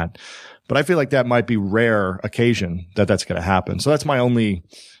like that. But I feel like that might be rare occasion that that's going to happen. So that's my only,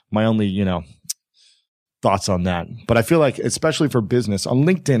 thoughts on that. But I feel like, especially for business on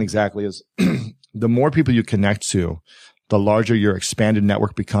LinkedIn, exactly, is the more people you connect to, the larger your expanded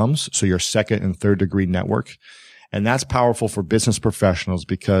network becomes. So your second and third degree network. And that's powerful for business professionals,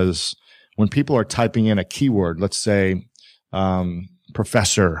 because when people are typing in a keyword, let's say,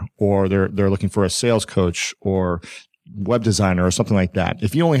 professor, or they're looking for a sales coach or web designer or something like that.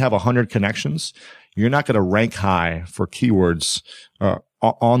 If you only have 100 connections, you're not going to rank high for keywords,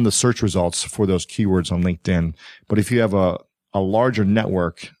 on the search results for those keywords on LinkedIn. But if you have a larger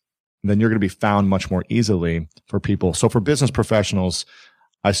network, then you're going to be found much more easily for people. So for business professionals,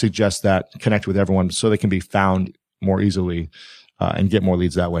 I suggest that connect with everyone so they can be found more easily, and get more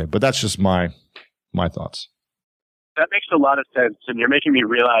leads that way. But that's just my thoughts. That makes a lot of sense, and you're making me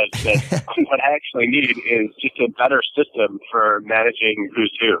realize that what I actually need is just a better system for managing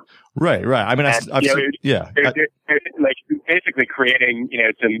who's who. Right. I mean, like basically creating,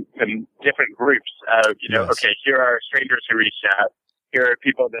 some different groups of, Yes. Okay, here are strangers who reached out. Here are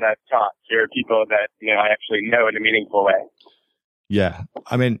people that I've taught. Here are people that, I actually know in a meaningful way. Yeah.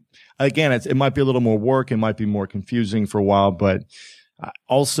 I mean, again, it might be a little more work. It might be more confusing for a while, but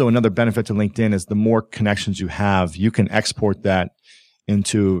also another benefit to LinkedIn is the more connections you have, you can export that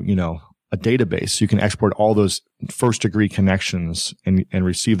into, a database. You can export all those first degree connections and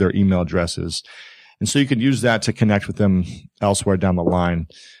receive their email addresses. And so you could use that to connect with them elsewhere down the line.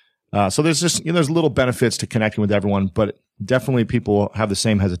 So there's just, there's little benefits to connecting with everyone, but definitely people have the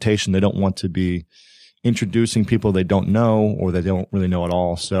same hesitation. They don't want to be introducing people they don't know or they don't really know at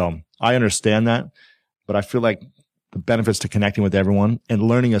all. So I understand that, but I feel like the benefits to connecting with everyone and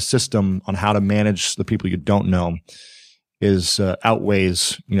learning a system on how to manage the people you don't know is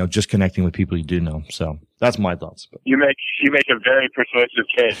outweighs, just connecting with people you do know. So that's my thoughts. You make a very persuasive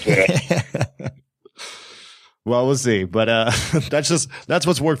case. Well, we'll see, but that's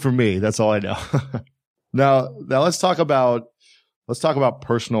what's worked for me. That's all I know. Now let's talk about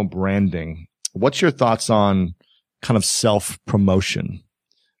personal branding. What's your thoughts on kind of self-promotion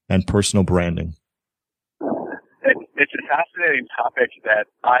and personal branding? It's a fascinating topic that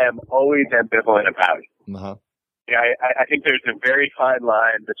I am always ambivalent about. Uh-huh. I think there's a very fine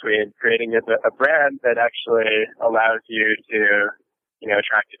line between creating a brand that actually allows you to,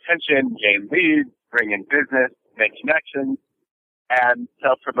 attract attention, gain leads, bring in business, make connections, and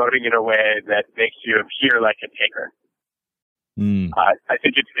self-promoting in a way that makes you appear like a taker. I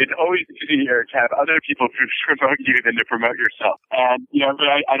think it's always easier to have other people promote you than to promote yourself. And,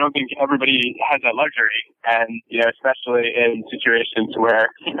 but I don't think everybody has that luxury. And, especially in situations where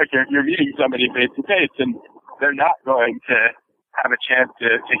you're meeting somebody face to face and they're not going to have a chance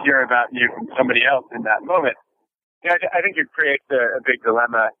to hear about you from somebody else in that moment. I think it creates a big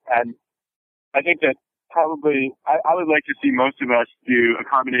dilemma. And I think that probably I would like to see most of us do a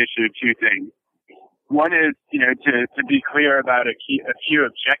combination of two things. One is, to be clear about a few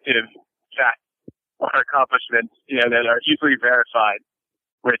objective facts or accomplishments, that are easily verified,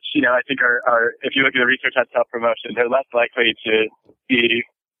 which, I think are, if you look at the research on self-promotion, they're less likely to be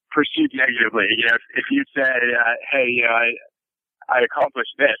perceived negatively. If you say, hey, I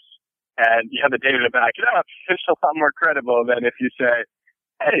accomplished this, and you have the data to back it up, it's a lot more credible than if you say,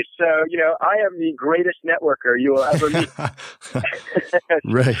 hey, so, I am the greatest networker you will ever meet.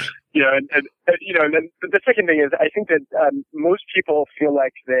 Right. And then the second thing is, I think that most people feel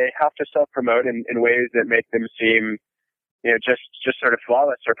like they have to self-promote in ways that make them seem, just sort of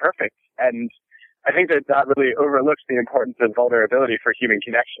flawless or perfect. And I think that really overlooks the importance of vulnerability for human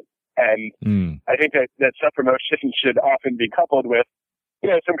connection. And I think that self-promotion should often be coupled with,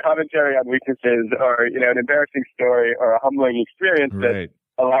 some commentary on weaknesses or, an embarrassing story or a humbling experience that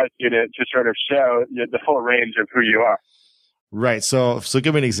allows you to sort of show the full range of who you are. Right. So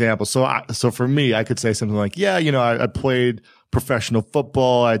give me an example. So for me, I could say something like, I played professional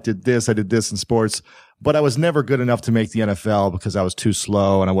football. I did this in sports, but I was never good enough to make the NFL because I was too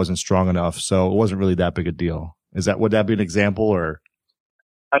slow and I wasn't strong enough. So it wasn't really that big a deal. Would that be an example or?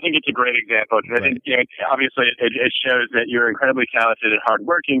 I think it's a great example. Right. I think, obviously it shows that you're incredibly talented and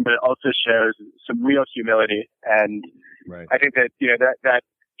hardworking, but it also shows some real humility. And I think that, that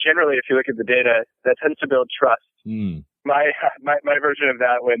generally, if you look at the data, that tends to build trust. My version of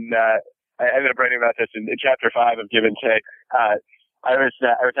that, when I ended up writing about this in chapter 5 of Give and Take, I was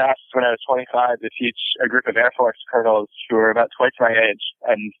asked when I was 25 to teach a group of Air Force colonels who were about twice my age,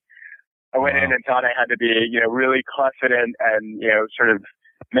 and I went in and thought I had to be really confident and sort of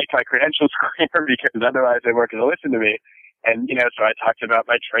make my credentials clear because otherwise they weren't going to listen to me. And so I talked about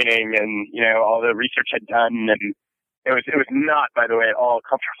my training and all the research I'd done, and it was not, by the way, at all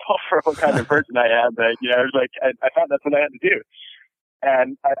comfortable for what kind of person I am. But, it was like, I thought that's what I had to do.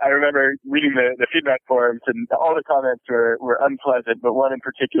 And I remember reading the feedback forums, and all the comments were unpleasant, but one in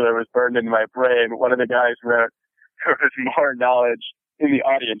particular was burned into my brain. One of the guys wrote, there was more knowledge in the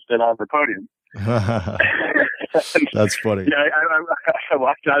audience than on the podium. That's funny. I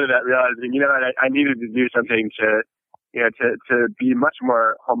walked out of that realizing, I needed to do something to be much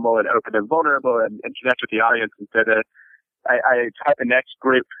more humble and open and vulnerable and connect with the audience. Instead of, I taught the next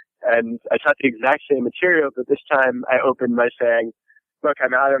group and I taught the exact same material, but this time I opened by saying, look,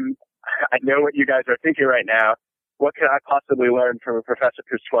 I'm Adam. I know what you guys are thinking right now. What can I possibly learn from a professor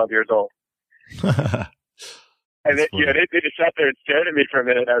who's 12 years old? And they just sat there and stared at me for a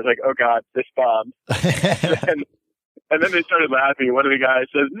minute. I was like, oh God, this bombed. and then they started laughing. One of the guys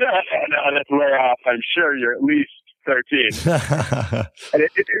says, no, that's way off. I'm sure you're at least 13. And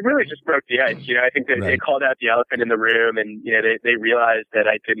it really just broke the ice. I think they called out the elephant in the room, and they realized that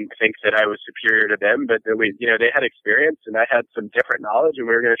I didn't think that I was superior to them, but that they had experience and I had some different knowledge, and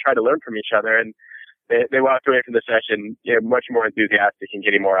we were going to try to learn from each other. And they walked away from the session much more enthusiastic and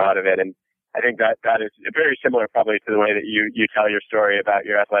getting more out of it. And I think that is very similar probably to the way that you tell your story about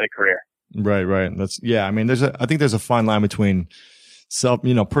your athletic career. Right. I think there's a fine line between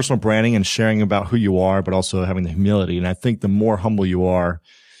personal branding and sharing about who you are, but also having the humility. And I think the more humble you are,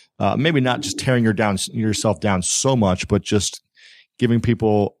 maybe not just tearing yourself down so much, but just giving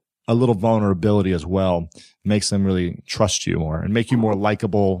people a little vulnerability as well makes them really trust you more and make you more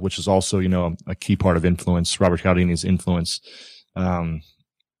likable, which is also, a key part of influence, Robert Cialdini's influence.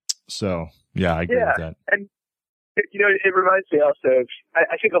 So yeah, I agree with that. And it reminds me also of,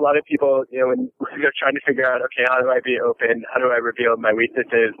 I think a lot of people, when they're trying to figure out, okay, how do I be open? How do I reveal my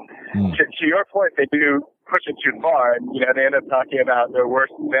weaknesses? To your point, they do push it too far, and they end up talking about their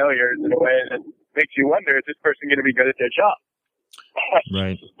worst failures in a way that makes you wonder, is this person going to be good at their job?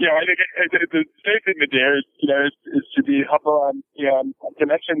 Right. I think the safe thing to do is to be humble on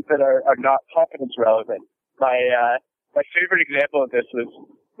dimensions that are not competence relevant. My favorite example of this was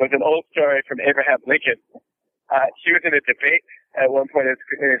an old story from Abraham Lincoln. He was in a debate at one point in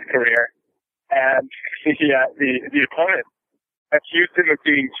his career, and the opponent accused him of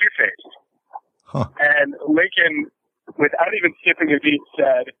being two-faced. Huh. And Lincoln, without even skipping a beat,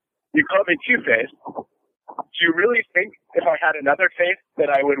 said, "You call me two-faced. Do you really think if I had another face that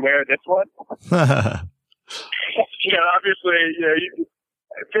I would wear this one?" Obviously,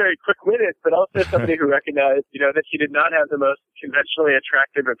 very quick-witted, but also somebody who recognized, that he did not have the most conventionally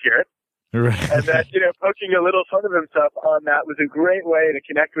attractive appearance. Right. And that, poking a little fun of himself on that was a great way to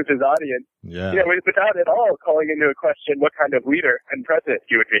connect with his audience. Yeah. Without at all calling into a question what kind of leader and president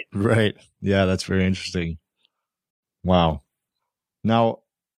he would be. Right. Yeah, that's very interesting. Wow. Now,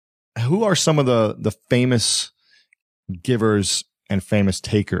 who are some of the famous givers and famous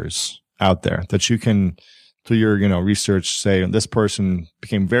takers out there that you can, through your, research, say this person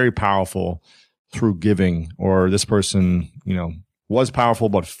became very powerful through giving, or this person, was powerful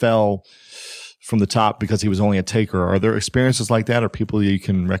but fell from the top because he was only a taker? Are there experiences like that, or people you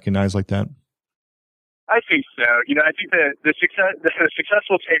can recognize like that? I think so. I think the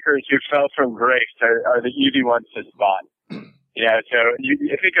successful takers who fell from grace are the easy ones to spot. So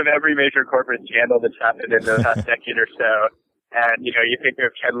you think of every major corporate scandal that's happened in the past decade or so, And, you think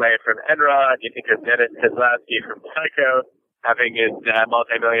of Ken Lay from Enron, you think of Dennis Kozlowski from Tyco having his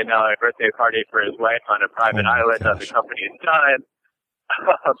multi-million-dollar birthday party for his wife on a private island on the company's dime.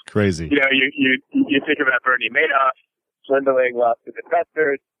 Crazy. You think about Bernie Madoff swindling lots of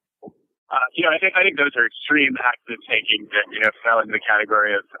investors. I think those are extreme acts of taking that, fell into the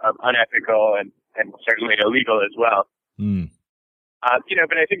category of unethical and certainly illegal as well. Mm.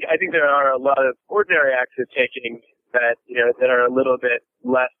 But I think there are a lot of ordinary acts of taking that, that are a little bit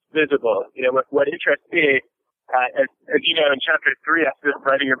less visible. What interests me, as you know, in chapter 3, after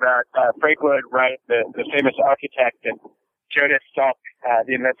writing about Frank Lloyd Wright, the famous architect, and Jonas Salk,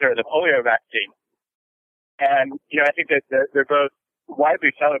 the inventor of the polio vaccine. And, I think that they're both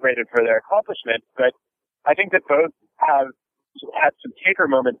widely celebrated for their accomplishments, but I think that both have had some taker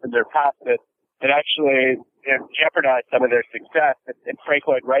moments in their past that actually jeopardized some of their success. In Frank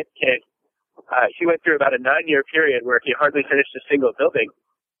Lloyd Wright's case, he went through about a 9-year period where he hardly finished a single building.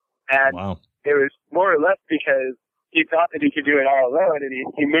 And wow. It was more or less because he thought that he could do it all alone, and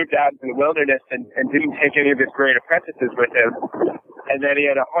he moved out into the wilderness and didn't take any of his great apprentices with him. And then he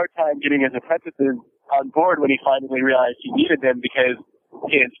had a hard time getting his apprentices on board when he finally realized he needed them, because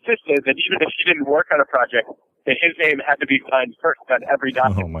he insisted that even if he didn't work on a project, that his name had to be signed first on every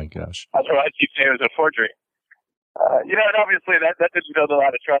document. Oh my gosh. Otherwise he'd say it was a forgery. And obviously that didn't build a lot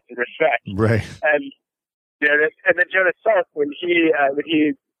of trust and respect. Right. And then Jonas Salk, when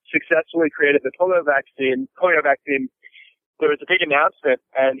he successfully created the polio vaccine, there was a big announcement,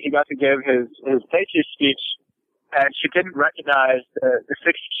 and he got to give his thank you speech, and she didn't recognize the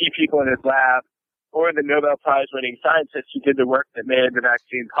 6 key people in his lab or the Nobel Prize winning scientists who did the work that made the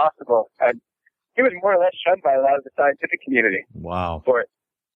vaccine possible. And he was more or less shunned by a lot of the scientific community. Wow. For it.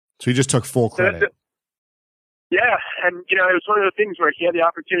 So he just took full credit. Yeah, and it was one of those things where he had the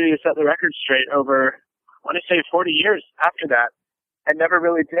opportunity to set the record straight over, I want to say, 40 years after that, and never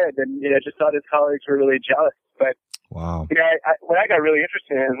really did. And just thought his colleagues were really jealous. But wow. What I got really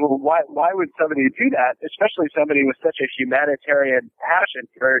interested in is, well, why would somebody do that, especially somebody with such a humanitarian passion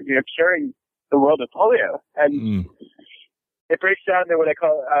for curing the world of polio? And it breaks down to what I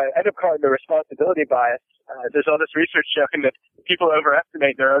end up calling the responsibility bias. There's all this research showing that people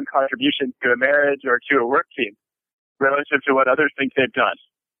overestimate their own contributions to a marriage or to a work team relative to what others think they've done.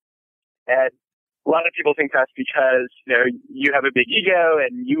 And a lot of people think that's because, you have a big ego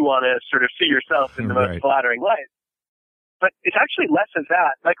and you want to sort of see yourself in the most flattering light. But it's actually less of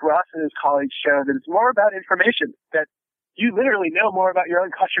that. Like Ross and his colleagues show, that it's more about information, that you literally know more about your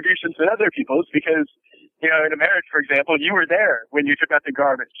own contributions than other people's, because, in a marriage, for example, you were there when you took out the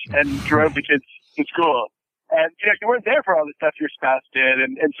garbage and drove the kids to school. And, you weren't there for all the stuff your spouse did,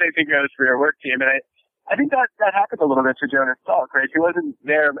 and same thing goes for your work team. And I think that happened a little bit to Jonas Salk, right? He wasn't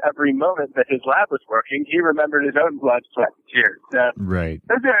there every moment that his lab was working. He remembered his own blood, sweat, and tears. Right.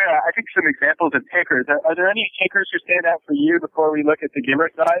 Those are, I think, some examples of takers. Are there any takers who stand out for you before we look at the giver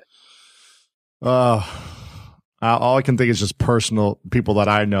side? All I can think is just personal people that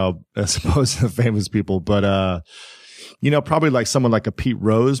I know, as opposed to famous people. But, probably like someone like a Pete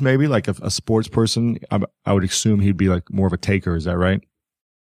Rose, maybe like a sports person. I would assume he'd be like more of a taker. Is that right?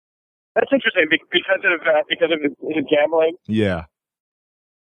 That's interesting because of his gambling. Yeah.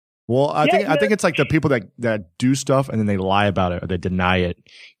 Well, I think it's like the people that do stuff and then they lie about it or they deny it,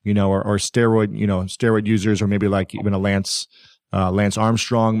 or steroid users, or maybe like even a Lance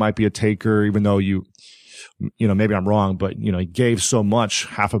Armstrong might be a taker, even though maybe I'm wrong, but he gave so much,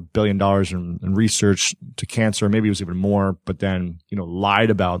 $500 million in research to cancer, maybe it was even more, but then lied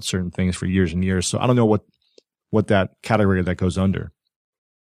about certain things for years and years. So I don't know what that category that goes under.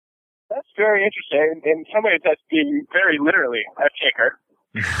 That's very interesting. In some ways, that's being very literally a taker.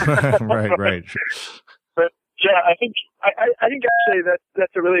 Right. But yeah, I think actually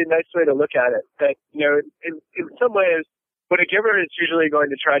that's a really nice way to look at it. That in some ways, what a giver is usually going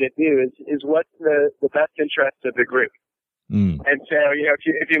to try to do is what's the best interest of the group. And so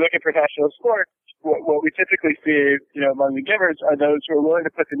if you look at professional sports, what we typically see among the givers are those who are willing to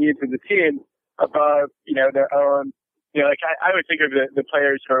put the needs of the team above their own. Like I would think of the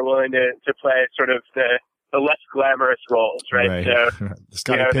players who are willing to play sort of the less glamorous roles, right? So,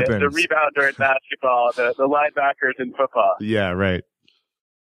 the rebounder in basketball, the linebackers in football. Yeah, right.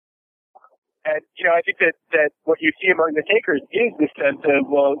 And, I think that what you see among the takers is the sense of,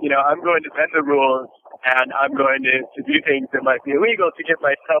 well, I'm going to bend the rules and I'm going to do things that might be illegal to give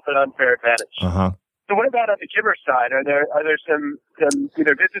myself an unfair advantage. Uh-huh. So what about on the giver side? Are there some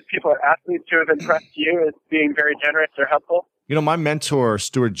either business people or athletes who have impressed you as being very generous or helpful? My mentor,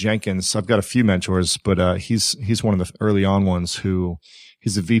 Stuart Jenkins, I've got a few mentors, but he's one of the early on ones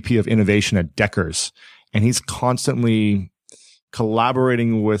he's the VP of innovation at Deckers. And he's constantly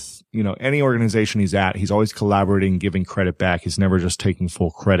collaborating with, any organization he's at. He's always collaborating, giving credit back. He's never just taking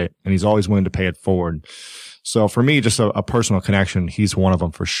full credit, and he's always willing to pay it forward. So for me, just a personal connection. He's one of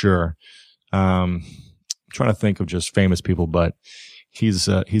them for sure. I'm trying to think of just famous people, but he's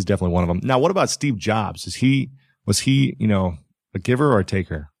definitely one of them. Now, what about Steve Jobs? Was he, a giver or a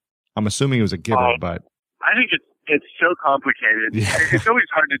taker? I'm assuming he was a giver, but I think it's so complicated. Yeah. It's always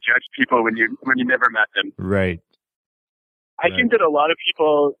hard to judge people when you never met them. Right. I think that a lot of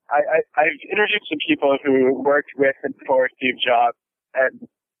people, I've interviewed some people who worked with and for Steve Jobs, and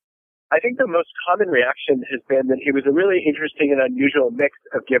I think the most common reaction has been that he was a really interesting and unusual mix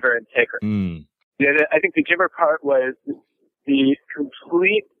of giver and taker. I think the giver part was the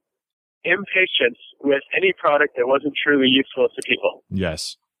complete impatience with any product that wasn't truly useful to people.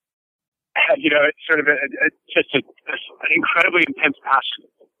 Yes. It's sort of just an incredibly intense passion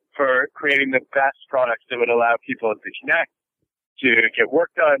for creating the best products that would allow people to connect, to get work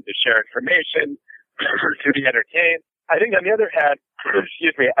done, to share information, to be entertained. I think on the other hand,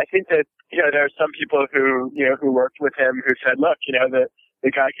 I think that, there are some people who worked with him who said, look,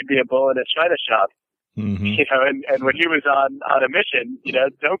 the guy could be a bull in a china shop, mm-hmm. And when he was on a mission,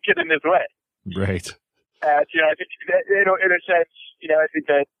 don't get in his way. Right. I think that, in a sense, I think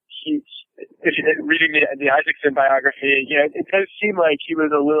that if you're reading the Isaacson biography, it does seem like he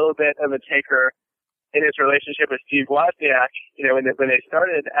was a little bit of a taker in his relationship with Steve Wozniak, when they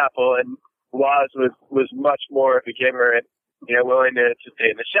started Apple, and Woz was much more of a giver and, willing to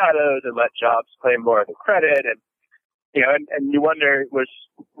stay in the shadows and let Jobs claim more of the credit. And, and you wonder, was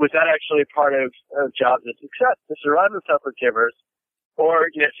that actually part of Jobs' success, to surround himself with givers? Or,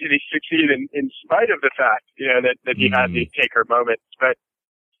 did he succeed in spite of the fact, that he had these taker moments? But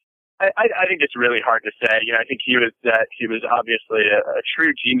I think it's really hard to say. I think he was obviously a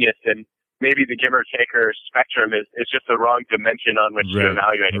true genius, and maybe the giver-taker spectrum is just the wrong dimension on which to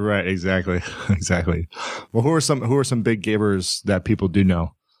evaluate it. Right, exactly. Exactly. Well, who are some big givers that people do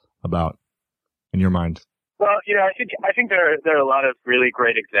know about in your mind? Well, I think there are a lot of really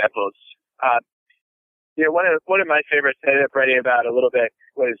great examples. One of my favorites I ended up writing about a little bit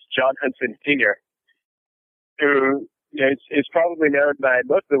was John Huntsman Sr., who is probably known by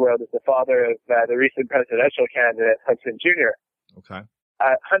most of the world as the father of the recent presidential candidate, Huntsman Jr. Okay.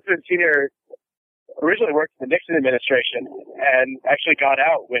 Huntsman Sr. originally worked in the Nixon administration and actually got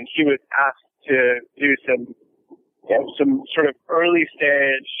out when he was asked to do some sort of early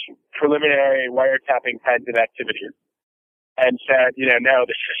stage preliminary wiretapping kinds of activities, and said, no,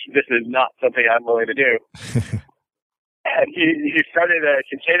 this is not something I'm willing to do. And he started a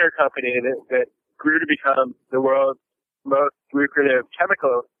container company that grew to become the world's most lucrative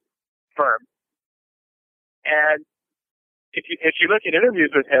chemical firm. And if you look at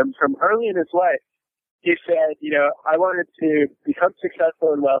interviews with him from early in his life, he said, I wanted to become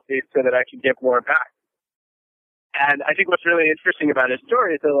successful and wealthy so that I could give more back. And I think what's really interesting about his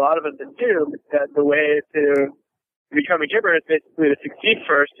story is that a lot of us assume that the way to become a giver is basically to succeed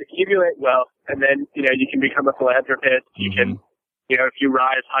first, accumulate wealth, and then, you can become a philanthropist. Mm-hmm. You can, if you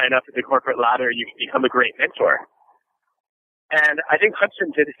rise high enough at the corporate ladder, you can become a great mentor. And I think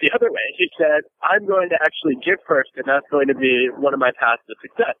Hudson did it the other way. He said, I'm going to actually give first, and that's going to be one of my paths to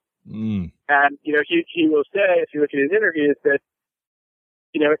success. Mm. And, he will say, if you look at his interviews, that,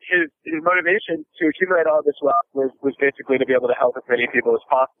 his motivation to accumulate all this wealth was basically to be able to help as many people as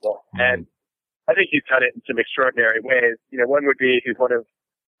possible. Mm. And I think he's done it in some extraordinary ways. One would be he's one of,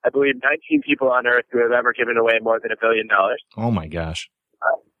 I believe, 19 people on Earth who have ever given away more than $1 billion. Oh, my gosh.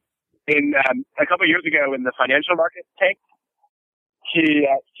 A couple of years ago when the financial market tanked, he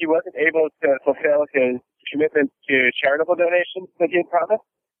wasn't able to fulfill his commitments to charitable donations that he had promised,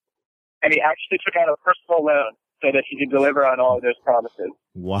 and he actually took out a personal loan so that he could deliver on all of those promises.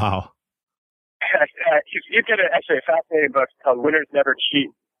 Wow. He's got actually a fascinating book called Winners Never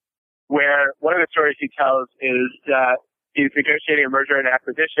Cheat, where one of the stories he tells is that he's negotiating a merger and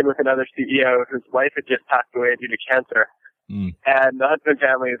acquisition with another CEO whose wife had just passed away due to cancer. Mm. And the Huntsman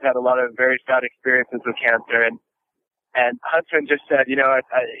family has had a lot of very sad experiences with cancer, and Huntsman just said, he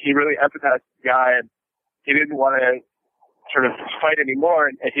really empathized with the guy, and he didn't want to sort of fight anymore,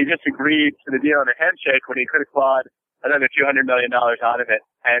 and he just agreed to the deal on a handshake when he could have clawed another $200 million out of it.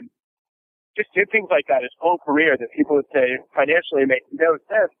 And just did things like that his whole career that people would say financially make no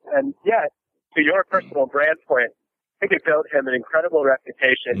sense. And yet, to your personal brand point, I think it built him an incredible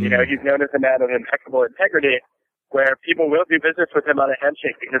reputation. Mm. He's known as a man of impeccable integrity, where people will do business with him on a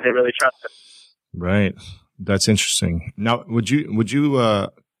handshake because they really trust him. Right. That's interesting. Now, would you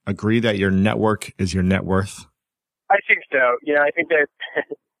agree that your network is your net worth? I think so. I think that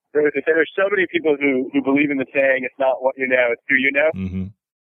there's so many people who believe in the saying, it's not what you know, it's who you know. Mm-hmm.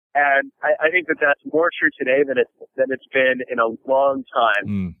 And I think that that's more true today than it's been in a long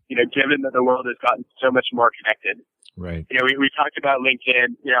time, given that the world has gotten so much more connected. Right. We talked about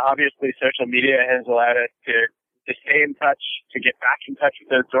LinkedIn. Obviously social media has allowed us to stay in touch, to get back in touch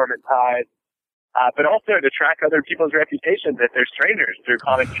with those dormant ties, but also to track other people's reputations if they're strangers through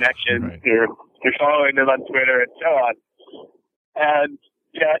common connections, right. through following them on Twitter and so on. And,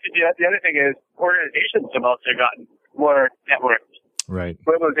 I think the other thing is organizations have also gotten more networked. Right.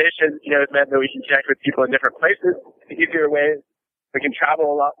 Globalization, has meant that we can connect with people in different places in easier ways. We can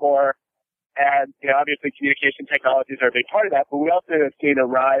travel a lot more. And, obviously communication technologies are a big part of that, but we also have seen a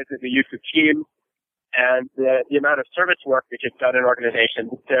rise in the use of Teams and the amount of service work that gets done in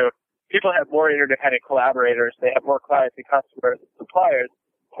organizations. So people have more interdependent collaborators. They have more clients and customers and suppliers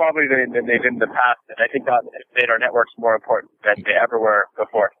probably than they did in the past. And I think that made our networks more important than they ever were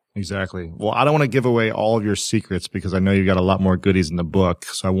before. Exactly. Well, I don't want to give away all of your secrets because I know you've got a lot more goodies in the book.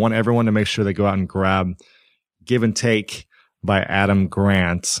 So I want everyone to make sure they go out and grab Give and Take by Adam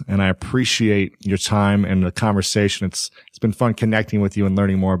Grant. And I appreciate your time and the conversation. It's been fun connecting with you and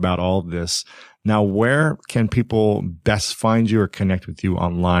learning more about all of this. Now, where can people best find you or connect with you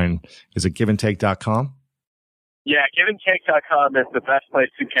online? Is it giveandtake.com? Yeah, giveandtake.com is the best place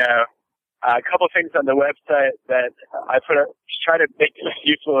to go. A couple things on the website that I try to make it as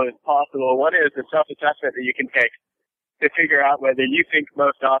useful as possible. One is a self-assessment that you can take to figure out whether you think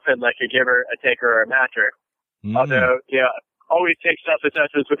most often like a giver, a taker, or a matcher. Although, always take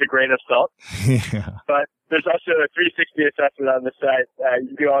self-assessments with a grain of salt. Yeah. But there's also a 360 assessment on the site.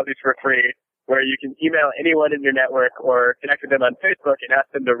 You can do all these for free, where you can email anyone in your network or connect with them on Facebook and ask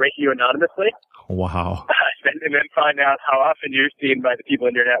them to rate you anonymously. Wow. And then find out how often you're seen by the people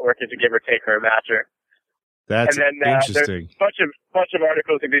in your network as a giver, taker, or matcher. That's interesting. There's a bunch of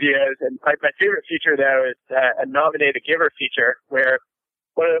articles and videos. And my favorite feature, though, is a nominate a giver feature, where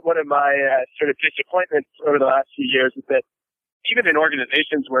one of my sort of disappointments over the last few years is that even in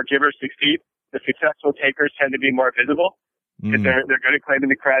organizations where givers succeed, the successful takers tend to be more visible because they're good at claiming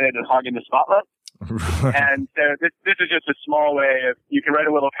the credit and hogging the spotlight. Right. And so this is just a small way of, you can write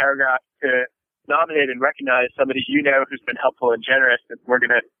a little paragraph to nominate and recognize somebody who's been helpful and generous, and we're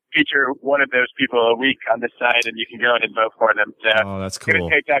going to feature one of those people a week on the site, and you can go and vote for them. So that's cool.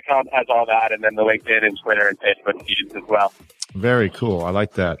 GiveAndTake.com has all that, and then the LinkedIn and Twitter and Facebook feeds as well. Very cool. I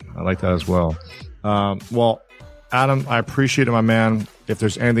like that. As well. Well, Adam, I appreciate it, my man. If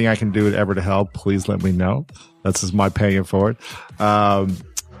there's anything I can do ever to help, please let me know. That's just my paying it forward.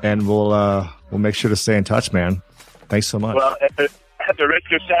 And we'll make sure to stay in touch, man. Thanks so much. Well, at the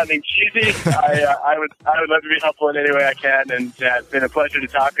risk of sounding cheesy, I would love to be helpful in any way I can. And it's been a pleasure to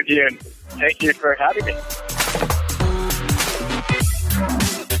talk with you. And thank you for having me.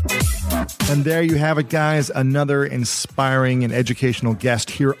 And there you have it, guys. Another inspiring and educational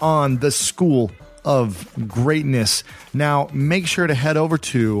guest here on the School of Greatness. Now, make sure to head over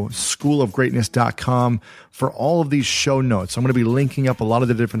to schoolofgreatness.com for all of these show notes. I'm going to be linking up a lot of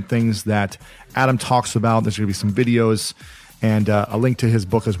the different things that Adam talks about. There's going to be some videos and a link to his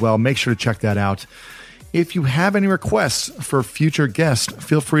book as well. Make sure to check that out. If you have any requests for future guests,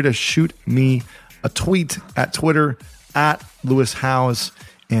 feel free to shoot me a tweet at Twitter at Lewis Howes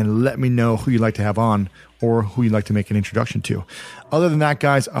and let me know who you'd like to have on or who you'd like to make an introduction to. Other than that,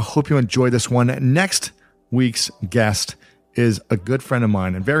 guys, I hope you enjoyed this one. Next week's guest is a good friend of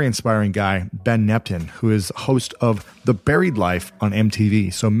mine, a very inspiring guy, Ben Neptune, who is host of The Buried Life on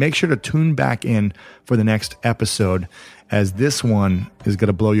MTV. So make sure to tune back in for the next episode, as this one is going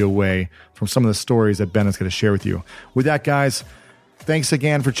to blow you away from some of the stories that Ben is going to share with you. With that, guys, thanks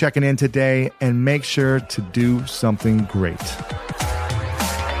again for checking in today, and make sure to do something great.